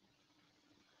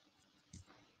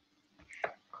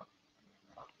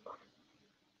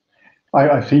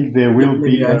 I think there will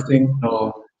be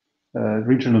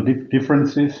regional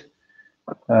differences.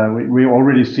 We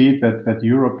already see that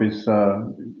Europe is,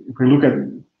 if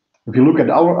you look at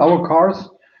our cars,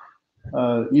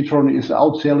 e-tron is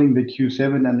outselling the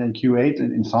Q7 and then Q8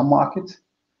 in some markets,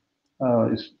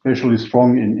 especially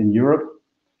strong in Europe.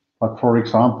 But for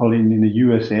example, in the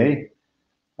USA,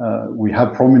 we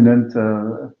have prominent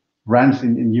brands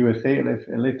in USA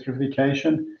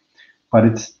electrification, but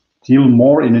it's still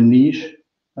more in a niche,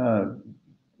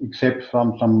 except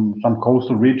some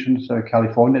coastal regions,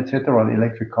 California, etc. The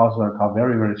electric cars are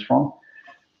very, very strong.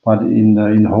 But in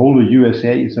the whole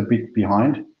USA is a bit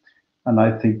behind. And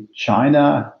I think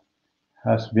China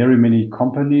has very many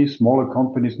companies, smaller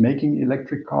companies making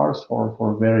electric cars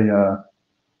for very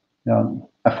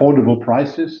affordable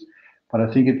prices. But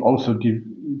I think it also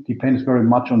depends very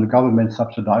much on the government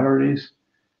subsidiaries.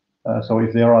 So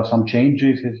if there are some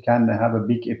changes, it can have a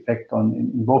big effect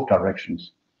in both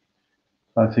directions.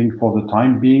 I think for the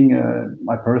time being,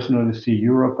 I personally see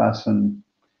Europe as an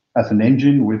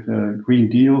engine with a Green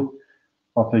Deal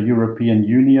of the European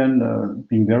Union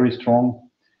being very strong,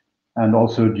 and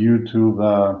also due to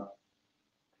the,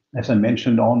 as I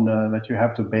mentioned that you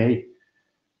have to pay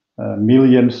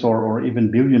millions or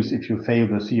even billions if you fail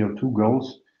the CO2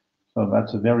 goals. So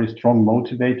that's a very strong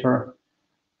motivator.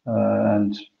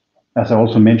 And as I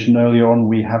also mentioned earlier on,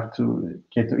 we have to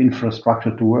get the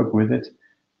infrastructure to work with it,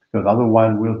 because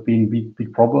otherwise we'll be in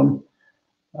big problem,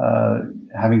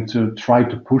 having to try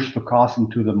to push the cars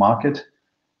into the market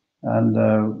and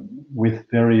with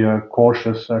very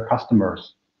cautious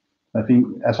customers. I think,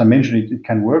 as I mentioned, it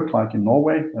can work like in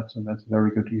Norway. That's a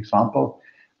very good example.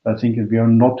 But I think we are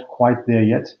not quite there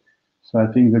yet. So I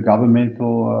think the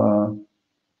governmental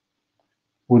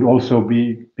would also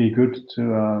be good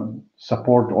to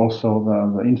support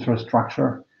also the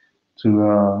infrastructure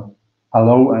to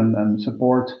allow and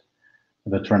support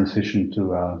the transition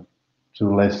to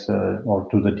less or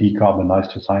to the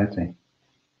decarbonized society.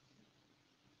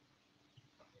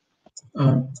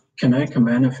 Can I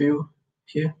comment a few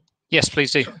here? Yes,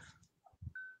 please do.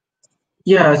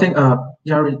 Yeah, I think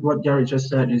what Jari just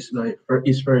said is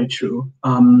very true.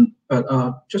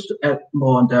 But just to add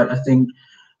more on that, I think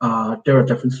there are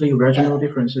definitely regional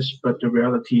differences, but the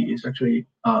reality is actually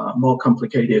more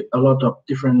complicated. A lot of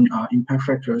different impact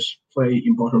factors play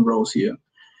important roles here.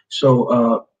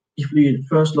 So if we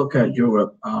first look at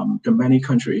Europe, the many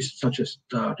countries such as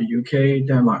the UK,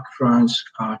 Denmark, France,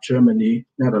 Germany,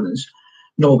 Netherlands,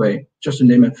 Norway, just to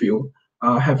name a few,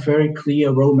 have very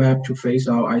clear roadmap to phase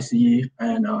out ICE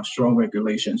and strong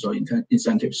regulations or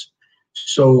incentives.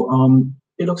 So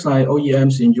it looks like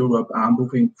OEMs in Europe are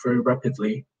moving very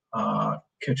rapidly,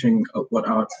 catching what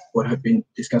have been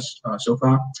discussed so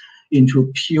far,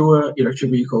 into pure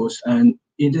electric vehicles. And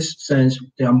in this sense,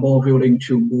 they are more willing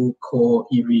to move core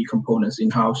EV components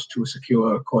in-house to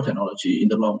secure core technology in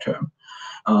the long term.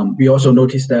 We also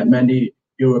noticed that many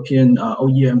European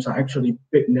OEMs are actually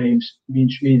big names,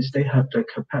 which means they have the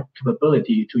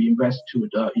capability to invest to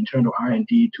the internal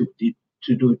R&D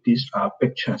to do this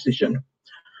big transition.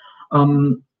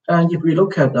 And if we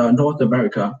look at North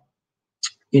America,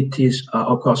 it is,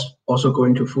 of course, also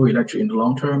going to full electric in the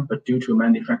long term, but due to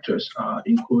many factors,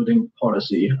 including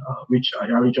policy, which I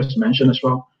already just mentioned as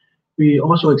well, we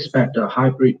also expect a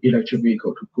hybrid electric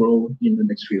vehicle to grow in the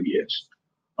next few years.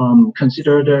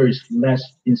 Consider there is less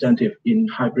incentive in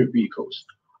hybrid vehicles.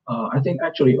 I think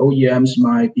actually OEMs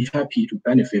might be happy to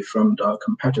benefit from the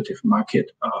competitive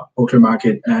market, auto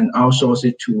market, and outsource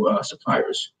it to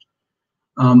suppliers.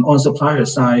 On supplier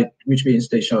side, which means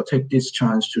they shall take this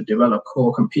chance to develop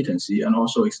core competency and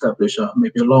also establish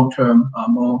maybe a long-term,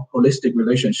 more holistic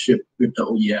relationship with the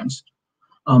OEMs.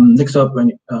 Next up,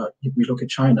 if we look at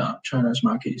China, China's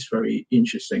market is very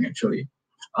interesting actually.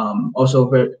 Also,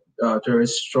 there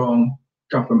is strong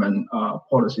government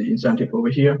policy incentive over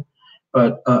here.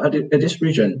 But at this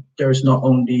region, there is not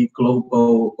only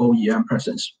global OEM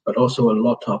presence, but also a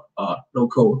lot of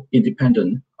local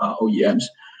independent OEMs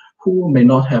who may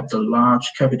not have the large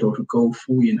capital to go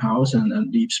full in-house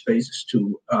and leave spaces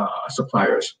to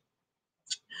suppliers.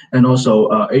 And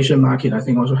also, Asian market, I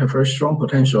think, also have very strong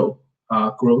potential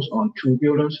growth on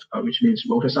two-wheelers, which means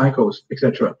motorcycles,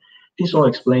 etc. This all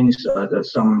explains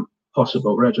some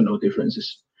possible regional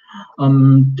differences. I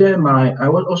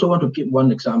would also want to give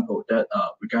one example that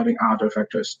regarding other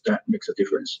factors that makes a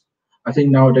difference. I think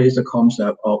nowadays the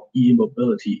concept of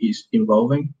e-mobility is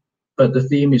evolving, but the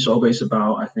theme is always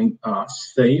about, I think,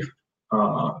 safe,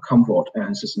 comfort,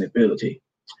 and sustainability.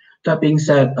 That being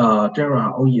said, there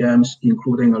are OEMs,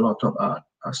 including a lot of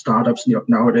startups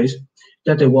nowadays,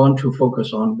 that they want to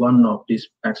focus on one of these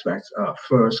aspects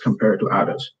first compared to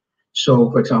others.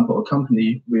 So, for example, a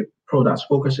company with products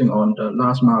focusing on the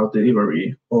last mile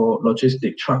delivery or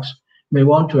logistic trucks may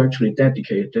want to actually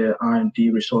dedicate their R&D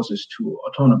resources to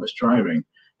autonomous driving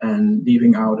and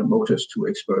leaving out the motors to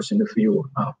experts in the field,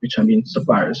 which I mean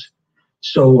suppliers.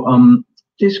 So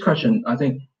this question, I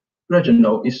think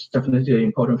regional is definitely an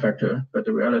important factor, but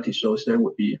the reality shows there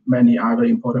would be many other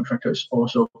important factors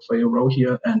also play a role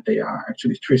here, and they are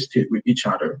actually twisted with each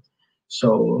other.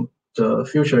 So the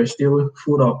future is still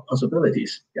full of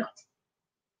possibilities. Yeah.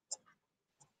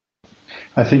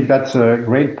 I think that's a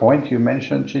great point you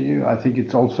mentioned, Chiyu. I think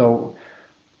it's also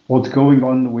what's going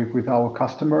on with our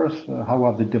customers. How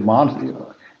are the demands?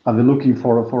 Are they looking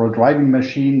for a driving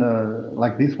machine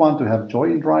like this one to have joy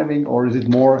in driving, or is it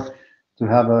more to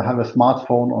have a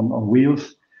smartphone on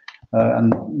wheels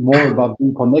and more about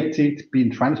being connected,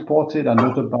 being transported, and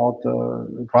not about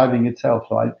driving itself?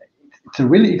 So it's a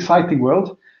really exciting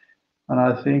world, and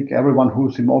I think everyone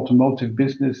who's in automotive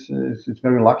business is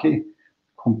very lucky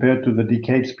compared to the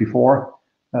decades before,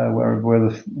 where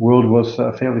the world was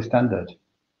fairly standard.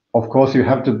 Of course, you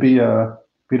have to be a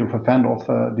bit of a fan of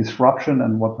disruption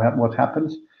and what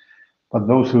happens, but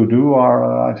those who do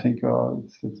are, I think,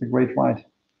 it's a great ride.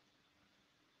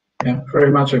 Yeah,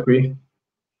 very much agree.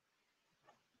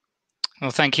 Well,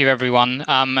 thank you, everyone.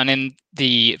 And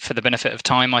for the benefit of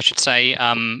time, I should say,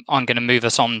 I'm going to move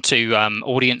us on to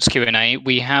audience Q&A.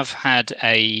 We have had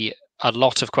a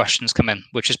lot of questions come in,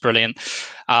 which is brilliant.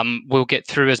 We'll get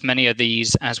through as many of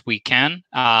these as we can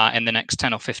in the next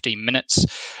 10 or 15 minutes.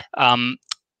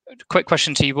 Quick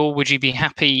question to you all. Would you be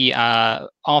happy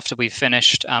after we've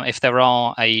finished, if there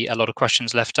are a lot of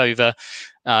questions left over,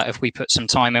 if we put some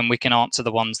time in, we can answer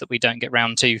the ones that we don't get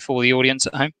round to for the audience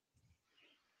at home?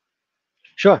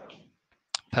 Sure.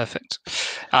 Perfect.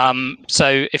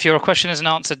 So if your question isn't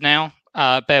answered now,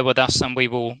 bear with us, and we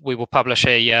will publish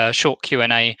a short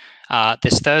Q&A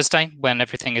this Thursday when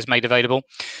everything is made available.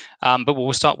 But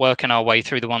we'll start working our way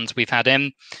through the ones we've had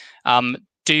in.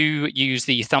 Do use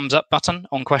the thumbs up button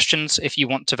on questions if you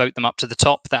want to vote them up to the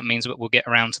top. That means that we'll get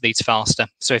around to these faster.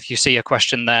 So if you see a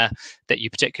question there that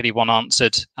you particularly want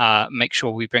answered, make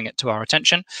sure we bring it to our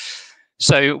attention.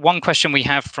 So one question we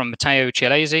have from Matteo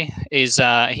Chialesi is,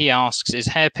 he asks, is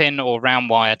hairpin or round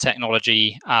wire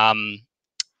technology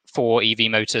for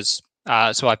EV motors?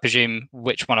 So I presume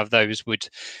which one of those would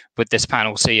this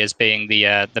panel see as being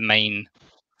the main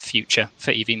future for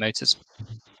EV motors?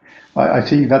 I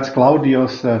think that's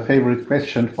Claudio's favorite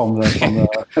question from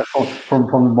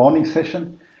the morning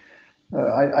session.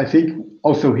 I think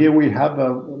also here we have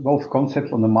both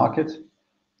concepts on the market.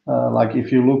 Like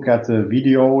if you look at the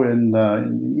video in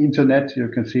internet, you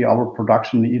can see our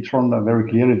production e-tron very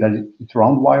clearly that it's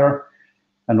round wire.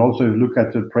 And also if you look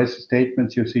at the press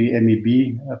statements, you see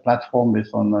MEB platform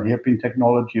is on hairpin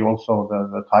technology. Also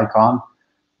the Taycan,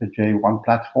 the J1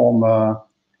 platform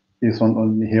is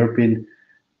on the hairpin.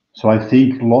 So I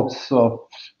think lots of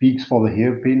speaks for the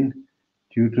hairpin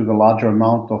due to the larger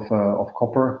amount of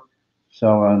copper.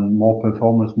 So and more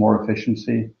performance, more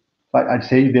efficiency. I'd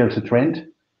say there's a trend.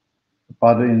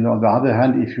 But on the other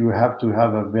hand, if you have to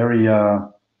have a very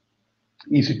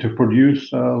easy to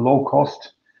produce, low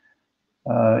cost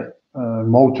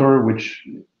motor, which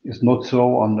is not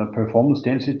so on the performance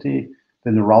density,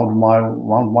 then the round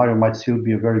wire might still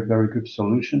be a very, very good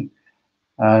solution.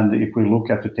 And if we look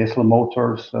at the Tesla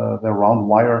motors, they're round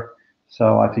wire.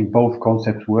 So I think both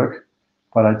concepts work.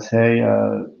 But I'd say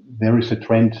there is a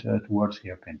trend towards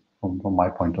hairpin from my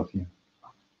point of view.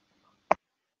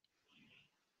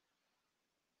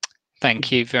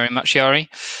 Thank you very much, Jari.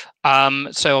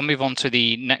 So I'll move on to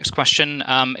the next question.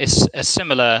 It's a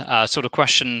similar sort of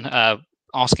question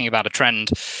asking about a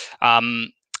trend.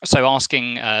 So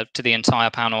asking to the entire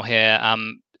panel here,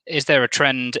 is there a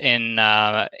trend in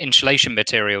insulation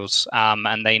materials,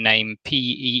 and they name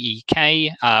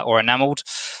PEEK or enameled,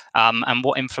 and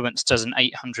what influence does an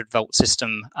 800-volt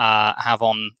system have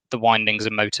on the windings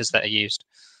and motors that are used?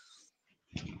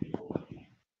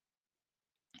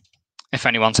 If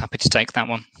anyone's happy to take that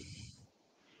one.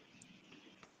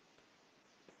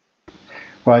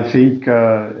 Well, I think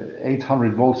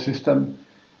 800-volt system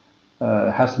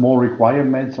has more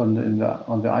requirements on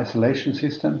the isolation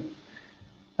system,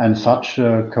 and such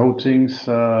coatings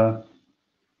can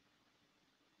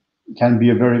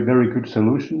be a very, very good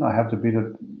solution. I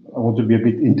want to be a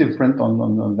bit indifferent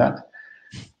on that.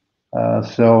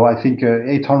 So I think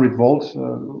 800 volts.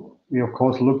 We of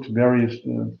course looked very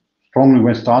strongly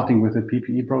when starting with the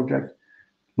PPE project,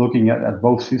 looking at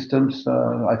both systems.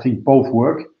 I think both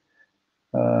work.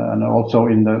 And also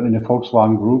in the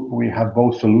Volkswagen Group, we have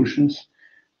both solutions.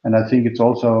 And I think it's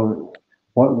also,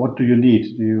 what do you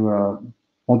need? Do you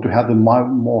want to have the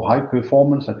more high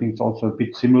performance? I think it's also a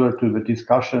bit similar to the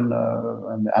discussion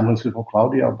and the analysis of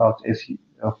Claudia about SiC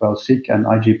and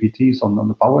IGBTs on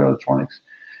the power electronics.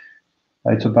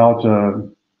 It's about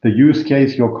the use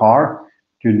case, your car.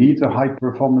 Do you need the high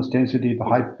performance density, the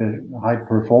high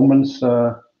performance,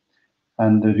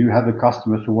 and do you have the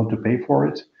customers who want to pay for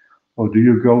it? Or do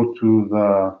you go to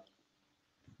the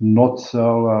not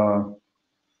so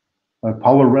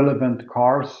power relevant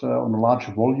cars on a large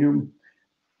volume?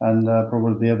 And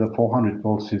probably there the 400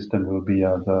 volt system will be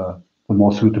the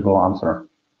more suitable answer.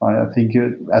 I think,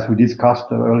 as we discussed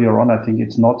earlier on, I think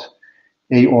it's not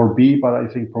A or B, but I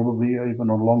think probably even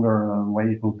on longer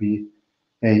way it will be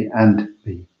A and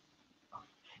B.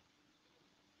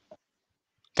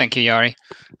 Thank you, Jari.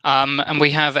 And we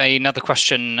have another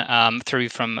question through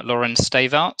from Lauren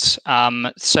Stavart.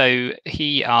 So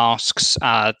he asks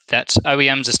that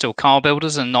OEMs are still car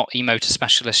builders and not e-motor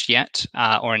specialists yet,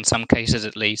 or in some cases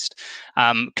at least.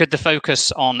 Could the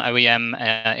focus on OEM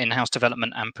in-house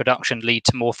development and production lead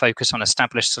to more focus on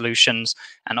established solutions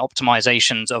and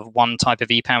optimizations of one type of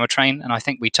e-powertrain? And I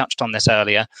think we touched on this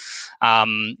earlier,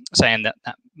 saying that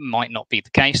that might not be the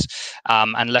case,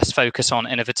 and less focus on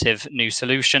innovative new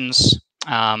solutions.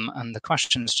 And the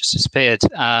question's just disappeared.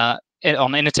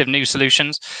 On innovative new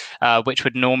solutions, which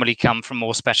would normally come from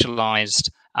more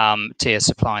specialized tier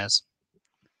suppliers.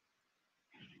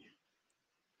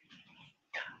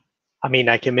 I mean,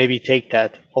 I can maybe take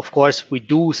that. Of course, we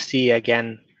do see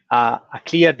again a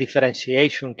clear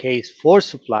differentiation case for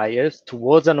suppliers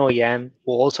towards an OEM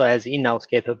who also has in-house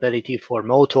capability for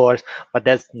motors. But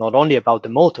that's not only about the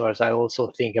motors. I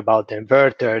also think about the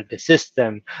inverter, the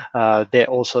system,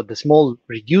 also the small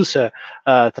reducer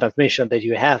transmission that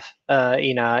you have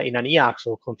in an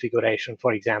e-axle configuration,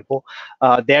 for example.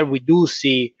 There we do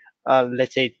see,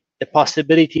 let's say, the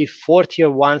possibility for tier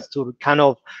ones to kind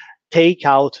of take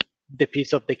out the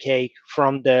piece of the cake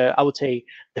from the, I would say,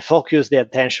 the focus, the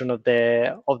attention of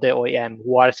the OEM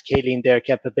who are scaling their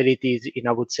capabilities in,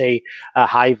 I would say, a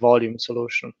high volume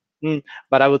solution.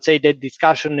 But I would say that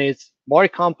discussion is more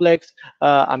complex.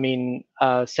 I mean,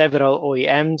 several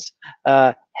OEMs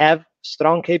have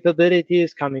strong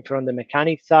capabilities coming from the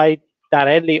mechanic side,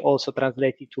 directly also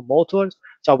translated to motors.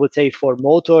 So I would say for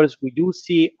motors, we do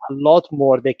see a lot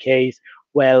more the case.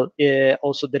 Well,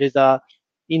 also there is a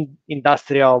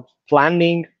industrial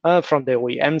planning from the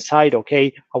OEM side.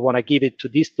 Okay, I want to give it to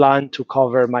this plant to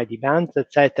cover my demands,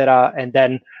 etc. And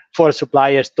then for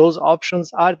suppliers, those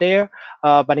options are there.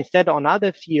 But instead, on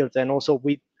other fields and also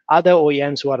with other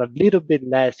OEMs who are a little bit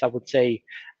less, I would say,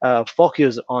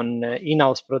 focused on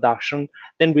in-house production,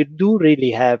 then we do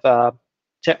really have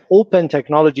open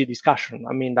technology discussion.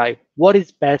 I mean, like, what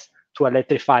is best to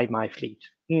electrify my fleet?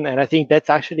 And I think that's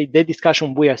actually the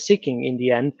discussion we are seeking in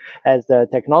the end as the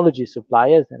technology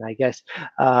suppliers. And I guess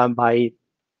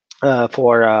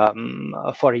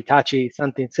for Hitachi,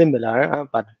 something similar,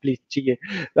 but please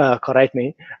correct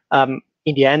me. In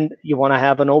the end, you want to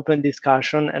have an open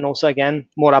discussion and also, again,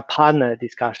 more a partner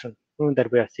discussion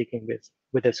that we are seeking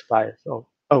with the suppliers,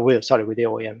 with the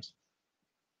OEMs.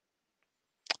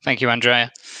 Thank you,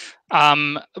 Andrea.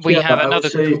 We have another.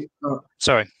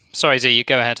 Sorry, Z, you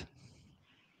go ahead.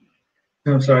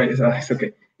 No, sorry, it's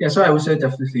okay. Yeah, so I would say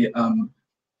definitely.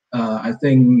 I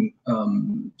think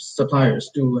suppliers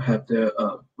do have their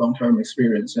long-term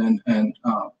experience, and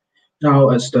now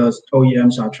as the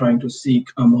OEMs are trying to seek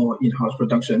a more in-house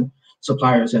production,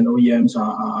 suppliers and OEMs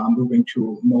are moving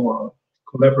to more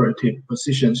collaborative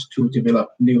positions to develop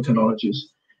new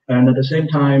technologies. And at the same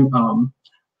time,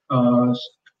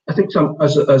 I think some,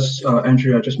 as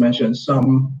Andrea just mentioned,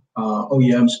 some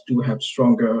OEMs do have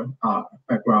stronger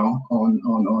background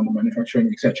on the manufacturing,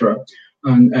 etc.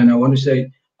 And I want to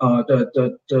say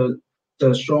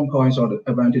the strong points or the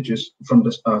advantages from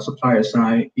the supplier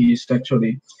side is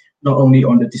actually not only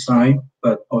on the design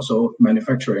but also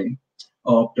manufacturing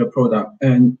of the product.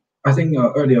 And I think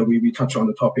earlier we touched on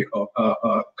the topic of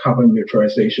carbon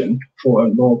neutralization for a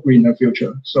more greener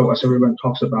future. So as everyone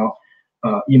talks about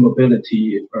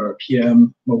e-mobility,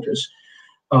 PM motors,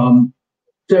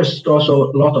 there's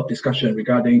also a lot of discussion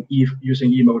regarding if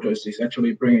using e-motors is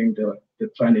actually bringing the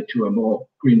planet to a more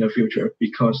greener future,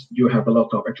 because you have a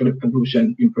lot of actually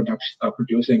pollution in production,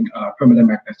 producing permanent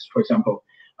magnets, for example,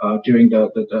 during the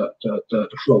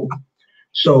flow.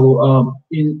 So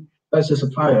as a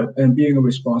supplier and being a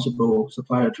responsible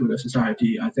supplier to the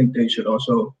society, I think they should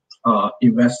also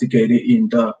investigate it in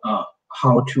the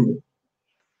how to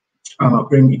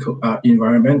bring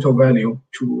environmental value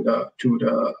to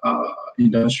the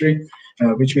industry,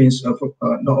 which means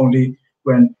not only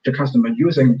when the customer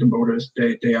using the motors,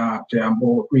 they are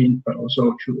more green, but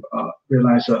also to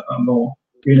realize a more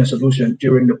greener solution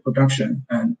during the production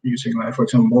and using, like, for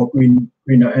example, more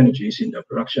greener energies in the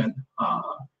production,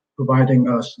 providing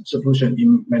a solution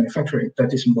in manufacturing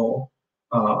that is more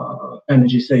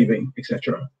energy saving,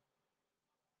 etc.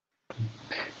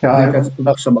 Yeah,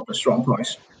 that's some of the strong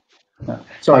points. Yeah.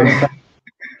 Sorry. I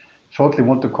shortly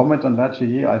want to comment on that,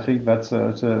 Yi. I think that's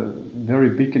a very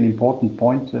big and important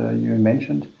point you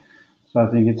mentioned. So I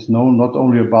think it's not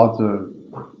only about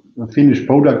the finished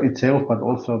product itself, but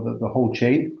also the whole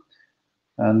chain.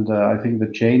 And I think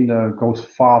the chain goes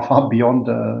far beyond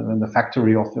the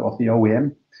factory of the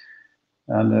OEM.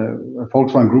 And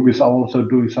Volkswagen Group is also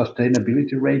doing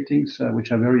sustainability ratings,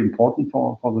 which are very important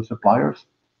for the suppliers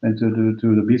and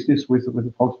to the business with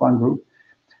the Volkswagen Group.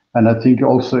 And I think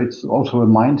also it's also a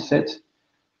mindset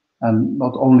and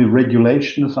not only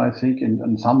regulations. I think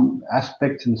in some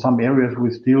aspects, in some areas,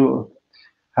 we still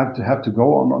have to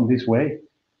go on this way.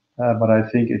 But I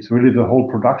think it's really the whole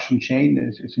production chain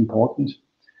is important.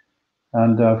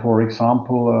 And for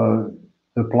example,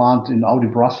 the plant in Audi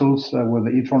Brussels, where the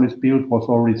e-tron is built, was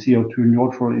already CO2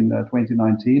 neutral in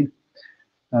 2019.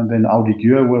 And then Audi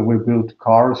Gür, where we built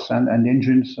cars and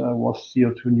engines, was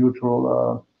CO2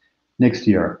 neutral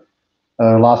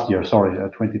last year,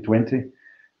 2020.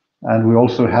 And we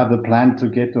also have the plan to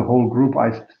get the whole group,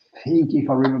 I think, if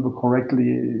I remember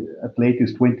correctly, at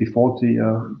latest 2040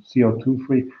 CO2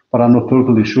 free, but I'm not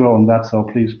totally sure on that, so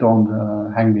please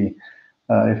don't hang me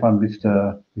if I missed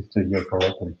the year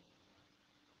correctly.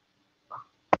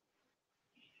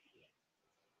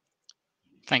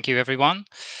 Thank you, everyone.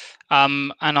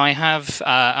 And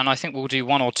I think we'll do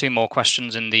one or two more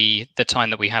questions in the time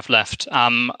that we have left.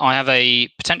 I have a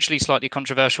potentially slightly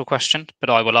controversial question, but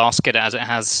I will ask it as it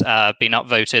has been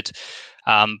upvoted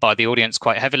by the audience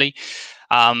quite heavily.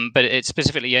 But it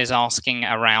specifically is asking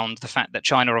around the fact that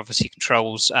China obviously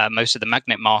controls most of the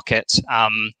magnet market.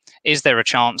 Is there a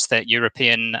chance that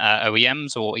European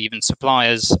OEMs or even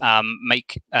suppliers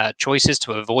make choices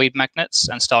to avoid magnets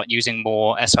and start using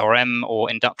more SRM or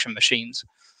induction machines?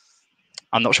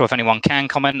 I'm not sure if anyone can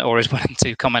comment or is willing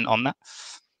to comment on that.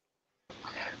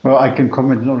 Well, I can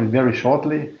comment only very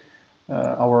shortly.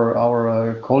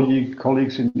 Our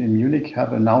colleagues in Munich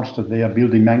have announced that they are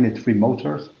building magnet-free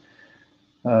motors.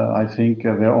 I think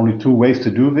there are only two ways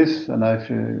to do this, and if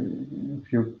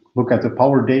you look at the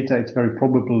power data, it's very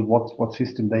probable what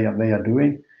system they are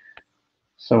doing.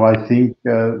 So I think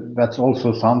that's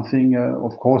also something,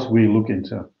 of course, we look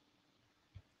into.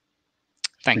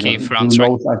 Thank you for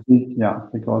answering. I think, yeah,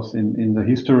 because in the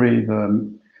history,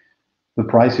 the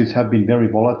prices have been very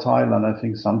volatile, and I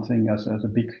think something as a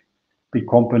big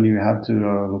company, you have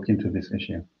to look into this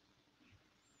issue.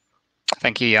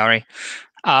 Thank you, Jari.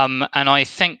 And I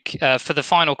think for the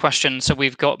final question, so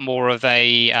we've got more of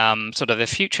a sort of a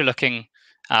future-looking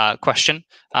question.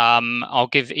 I'll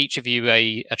give each of you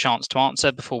a chance to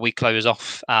answer before we close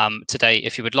off today,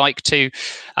 if you would like to.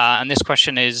 And this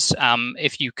question is,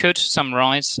 if you could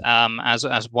summarize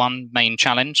as one main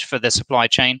challenge for the supply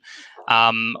chain,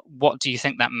 what do you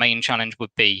think that main challenge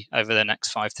would be over the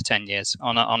next 5 to 10 years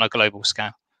on a global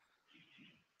scale?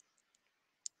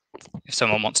 If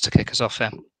someone wants to kick us off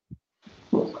here.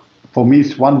 For me,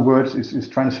 it's one word is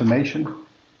transformation.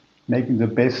 Making the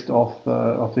best of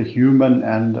the human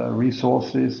and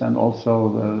resources, and also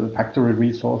the factory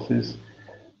resources,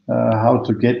 how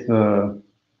to get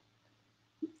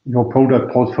your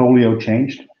product portfolio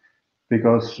changed,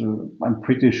 because I'm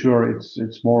pretty sure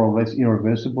it's more or less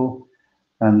irreversible,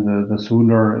 and the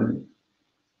sooner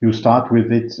you start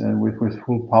with it with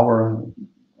full power,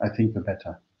 I think the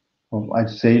better. So I'd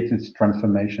say it's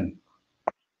transformation.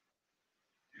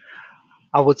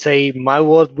 I would say my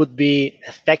word would be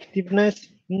effectiveness.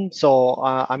 So,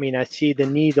 I mean, I see the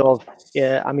need of,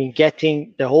 I mean,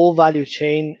 getting the whole value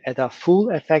chain at a full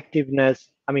effectiveness.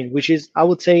 I mean, which is, I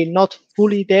would say, not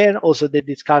fully there. Also, the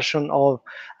discussion of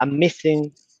a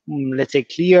missing, let's say,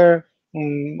 clear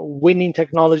winning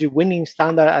technology, winning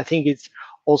standard. I think it's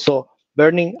also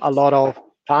burning a lot of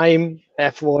time,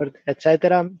 effort,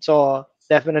 etc. So,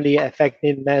 definitely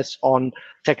effectiveness on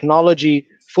technology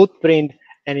footprint,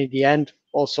 and in the end,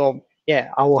 also,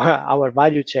 yeah, our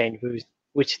value chain,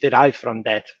 which derive from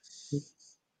that.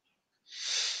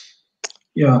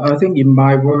 Yeah, I think in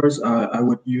my words, I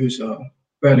would use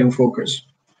value focus.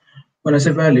 When I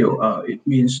say value, it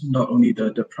means not only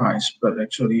the price, but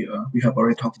actually we have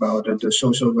already talked about the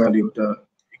social value, the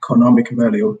economic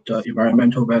value, the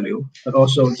environmental value, but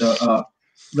also the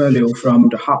value from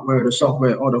the hardware, the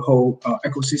software, or the whole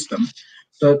ecosystem.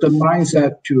 The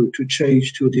mindset to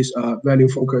change to this value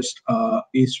focus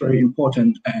is very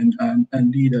important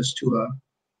and lead us to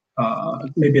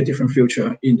maybe a different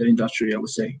future in the industry, I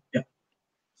would say. Yeah.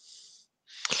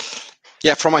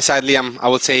 Yeah, from my side, Liam, I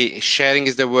would say sharing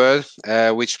is the word,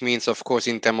 which means, of course,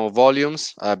 in terms of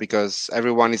volumes, because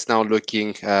everyone is now looking,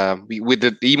 with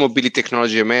the e-mobility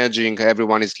technology emerging,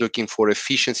 everyone is looking for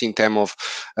efficiency in terms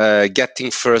of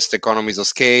getting first economies of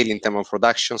scale in terms of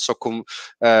production. So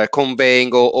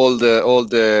conveying all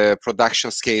the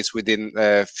production scales within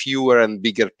fewer and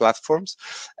bigger platforms,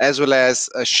 as well as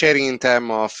sharing in terms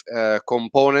of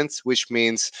components, which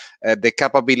means the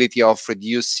capability of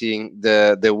reducing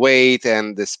the weight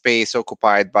and the space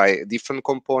occupied by different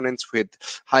components with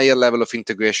higher level of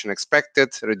integration expected,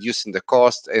 reducing the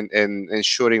cost and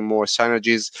ensuring more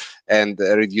synergies and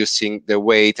reducing the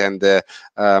weight and the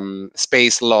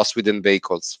space loss within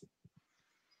vehicles.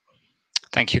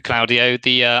 Thank you, Claudio.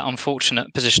 The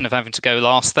unfortunate position of having to go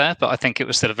last there, but I think it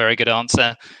was still a very good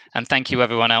answer. And thank you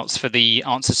everyone else for the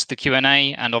answers to the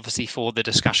Q&A and obviously for the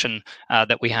discussion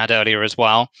that we had earlier as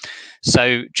well.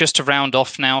 So just to round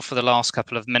off now for the last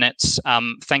couple of minutes,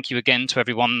 thank you again to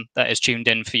everyone that is tuned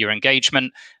in for your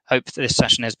engagement. Hope that this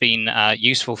session has been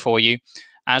useful for you.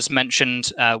 As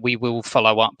mentioned, we will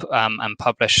follow up and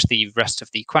publish the rest of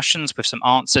the questions with some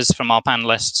answers from our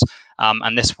panelists,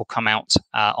 and this will come out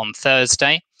on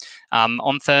Thursday.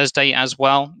 On Thursday as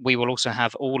well, we will also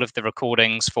have all of the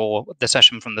recordings for the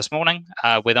session from this morning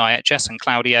with IHS and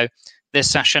Claudio, this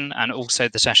session, and also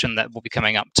the session that will be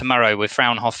coming up tomorrow with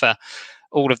Fraunhofer.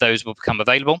 All of those will become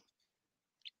available.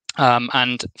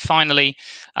 And finally,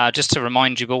 just to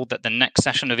remind you all that the next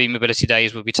session of eMobility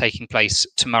Days will be taking place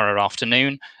tomorrow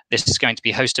afternoon. This is going to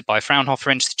be hosted by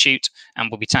Fraunhofer Institute, and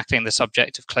we'll be tackling the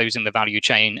subject of closing the value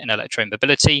chain in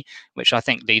electromobility, which I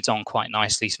think leads on quite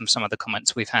nicely from some of the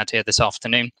comments we've had here this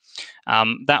afternoon.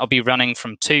 That will be running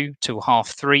from 2 to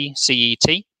 3:30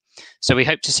 CET. So we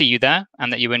hope to see you there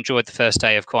and that you enjoyed the first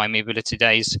day of eMobility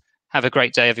Days. Have a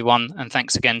great day, everyone, and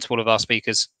thanks again to all of our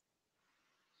speakers.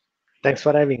 Thanks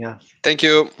for having us. Thank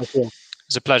you. Thank you.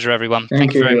 It's a pleasure, everyone.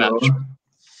 Thank you very much.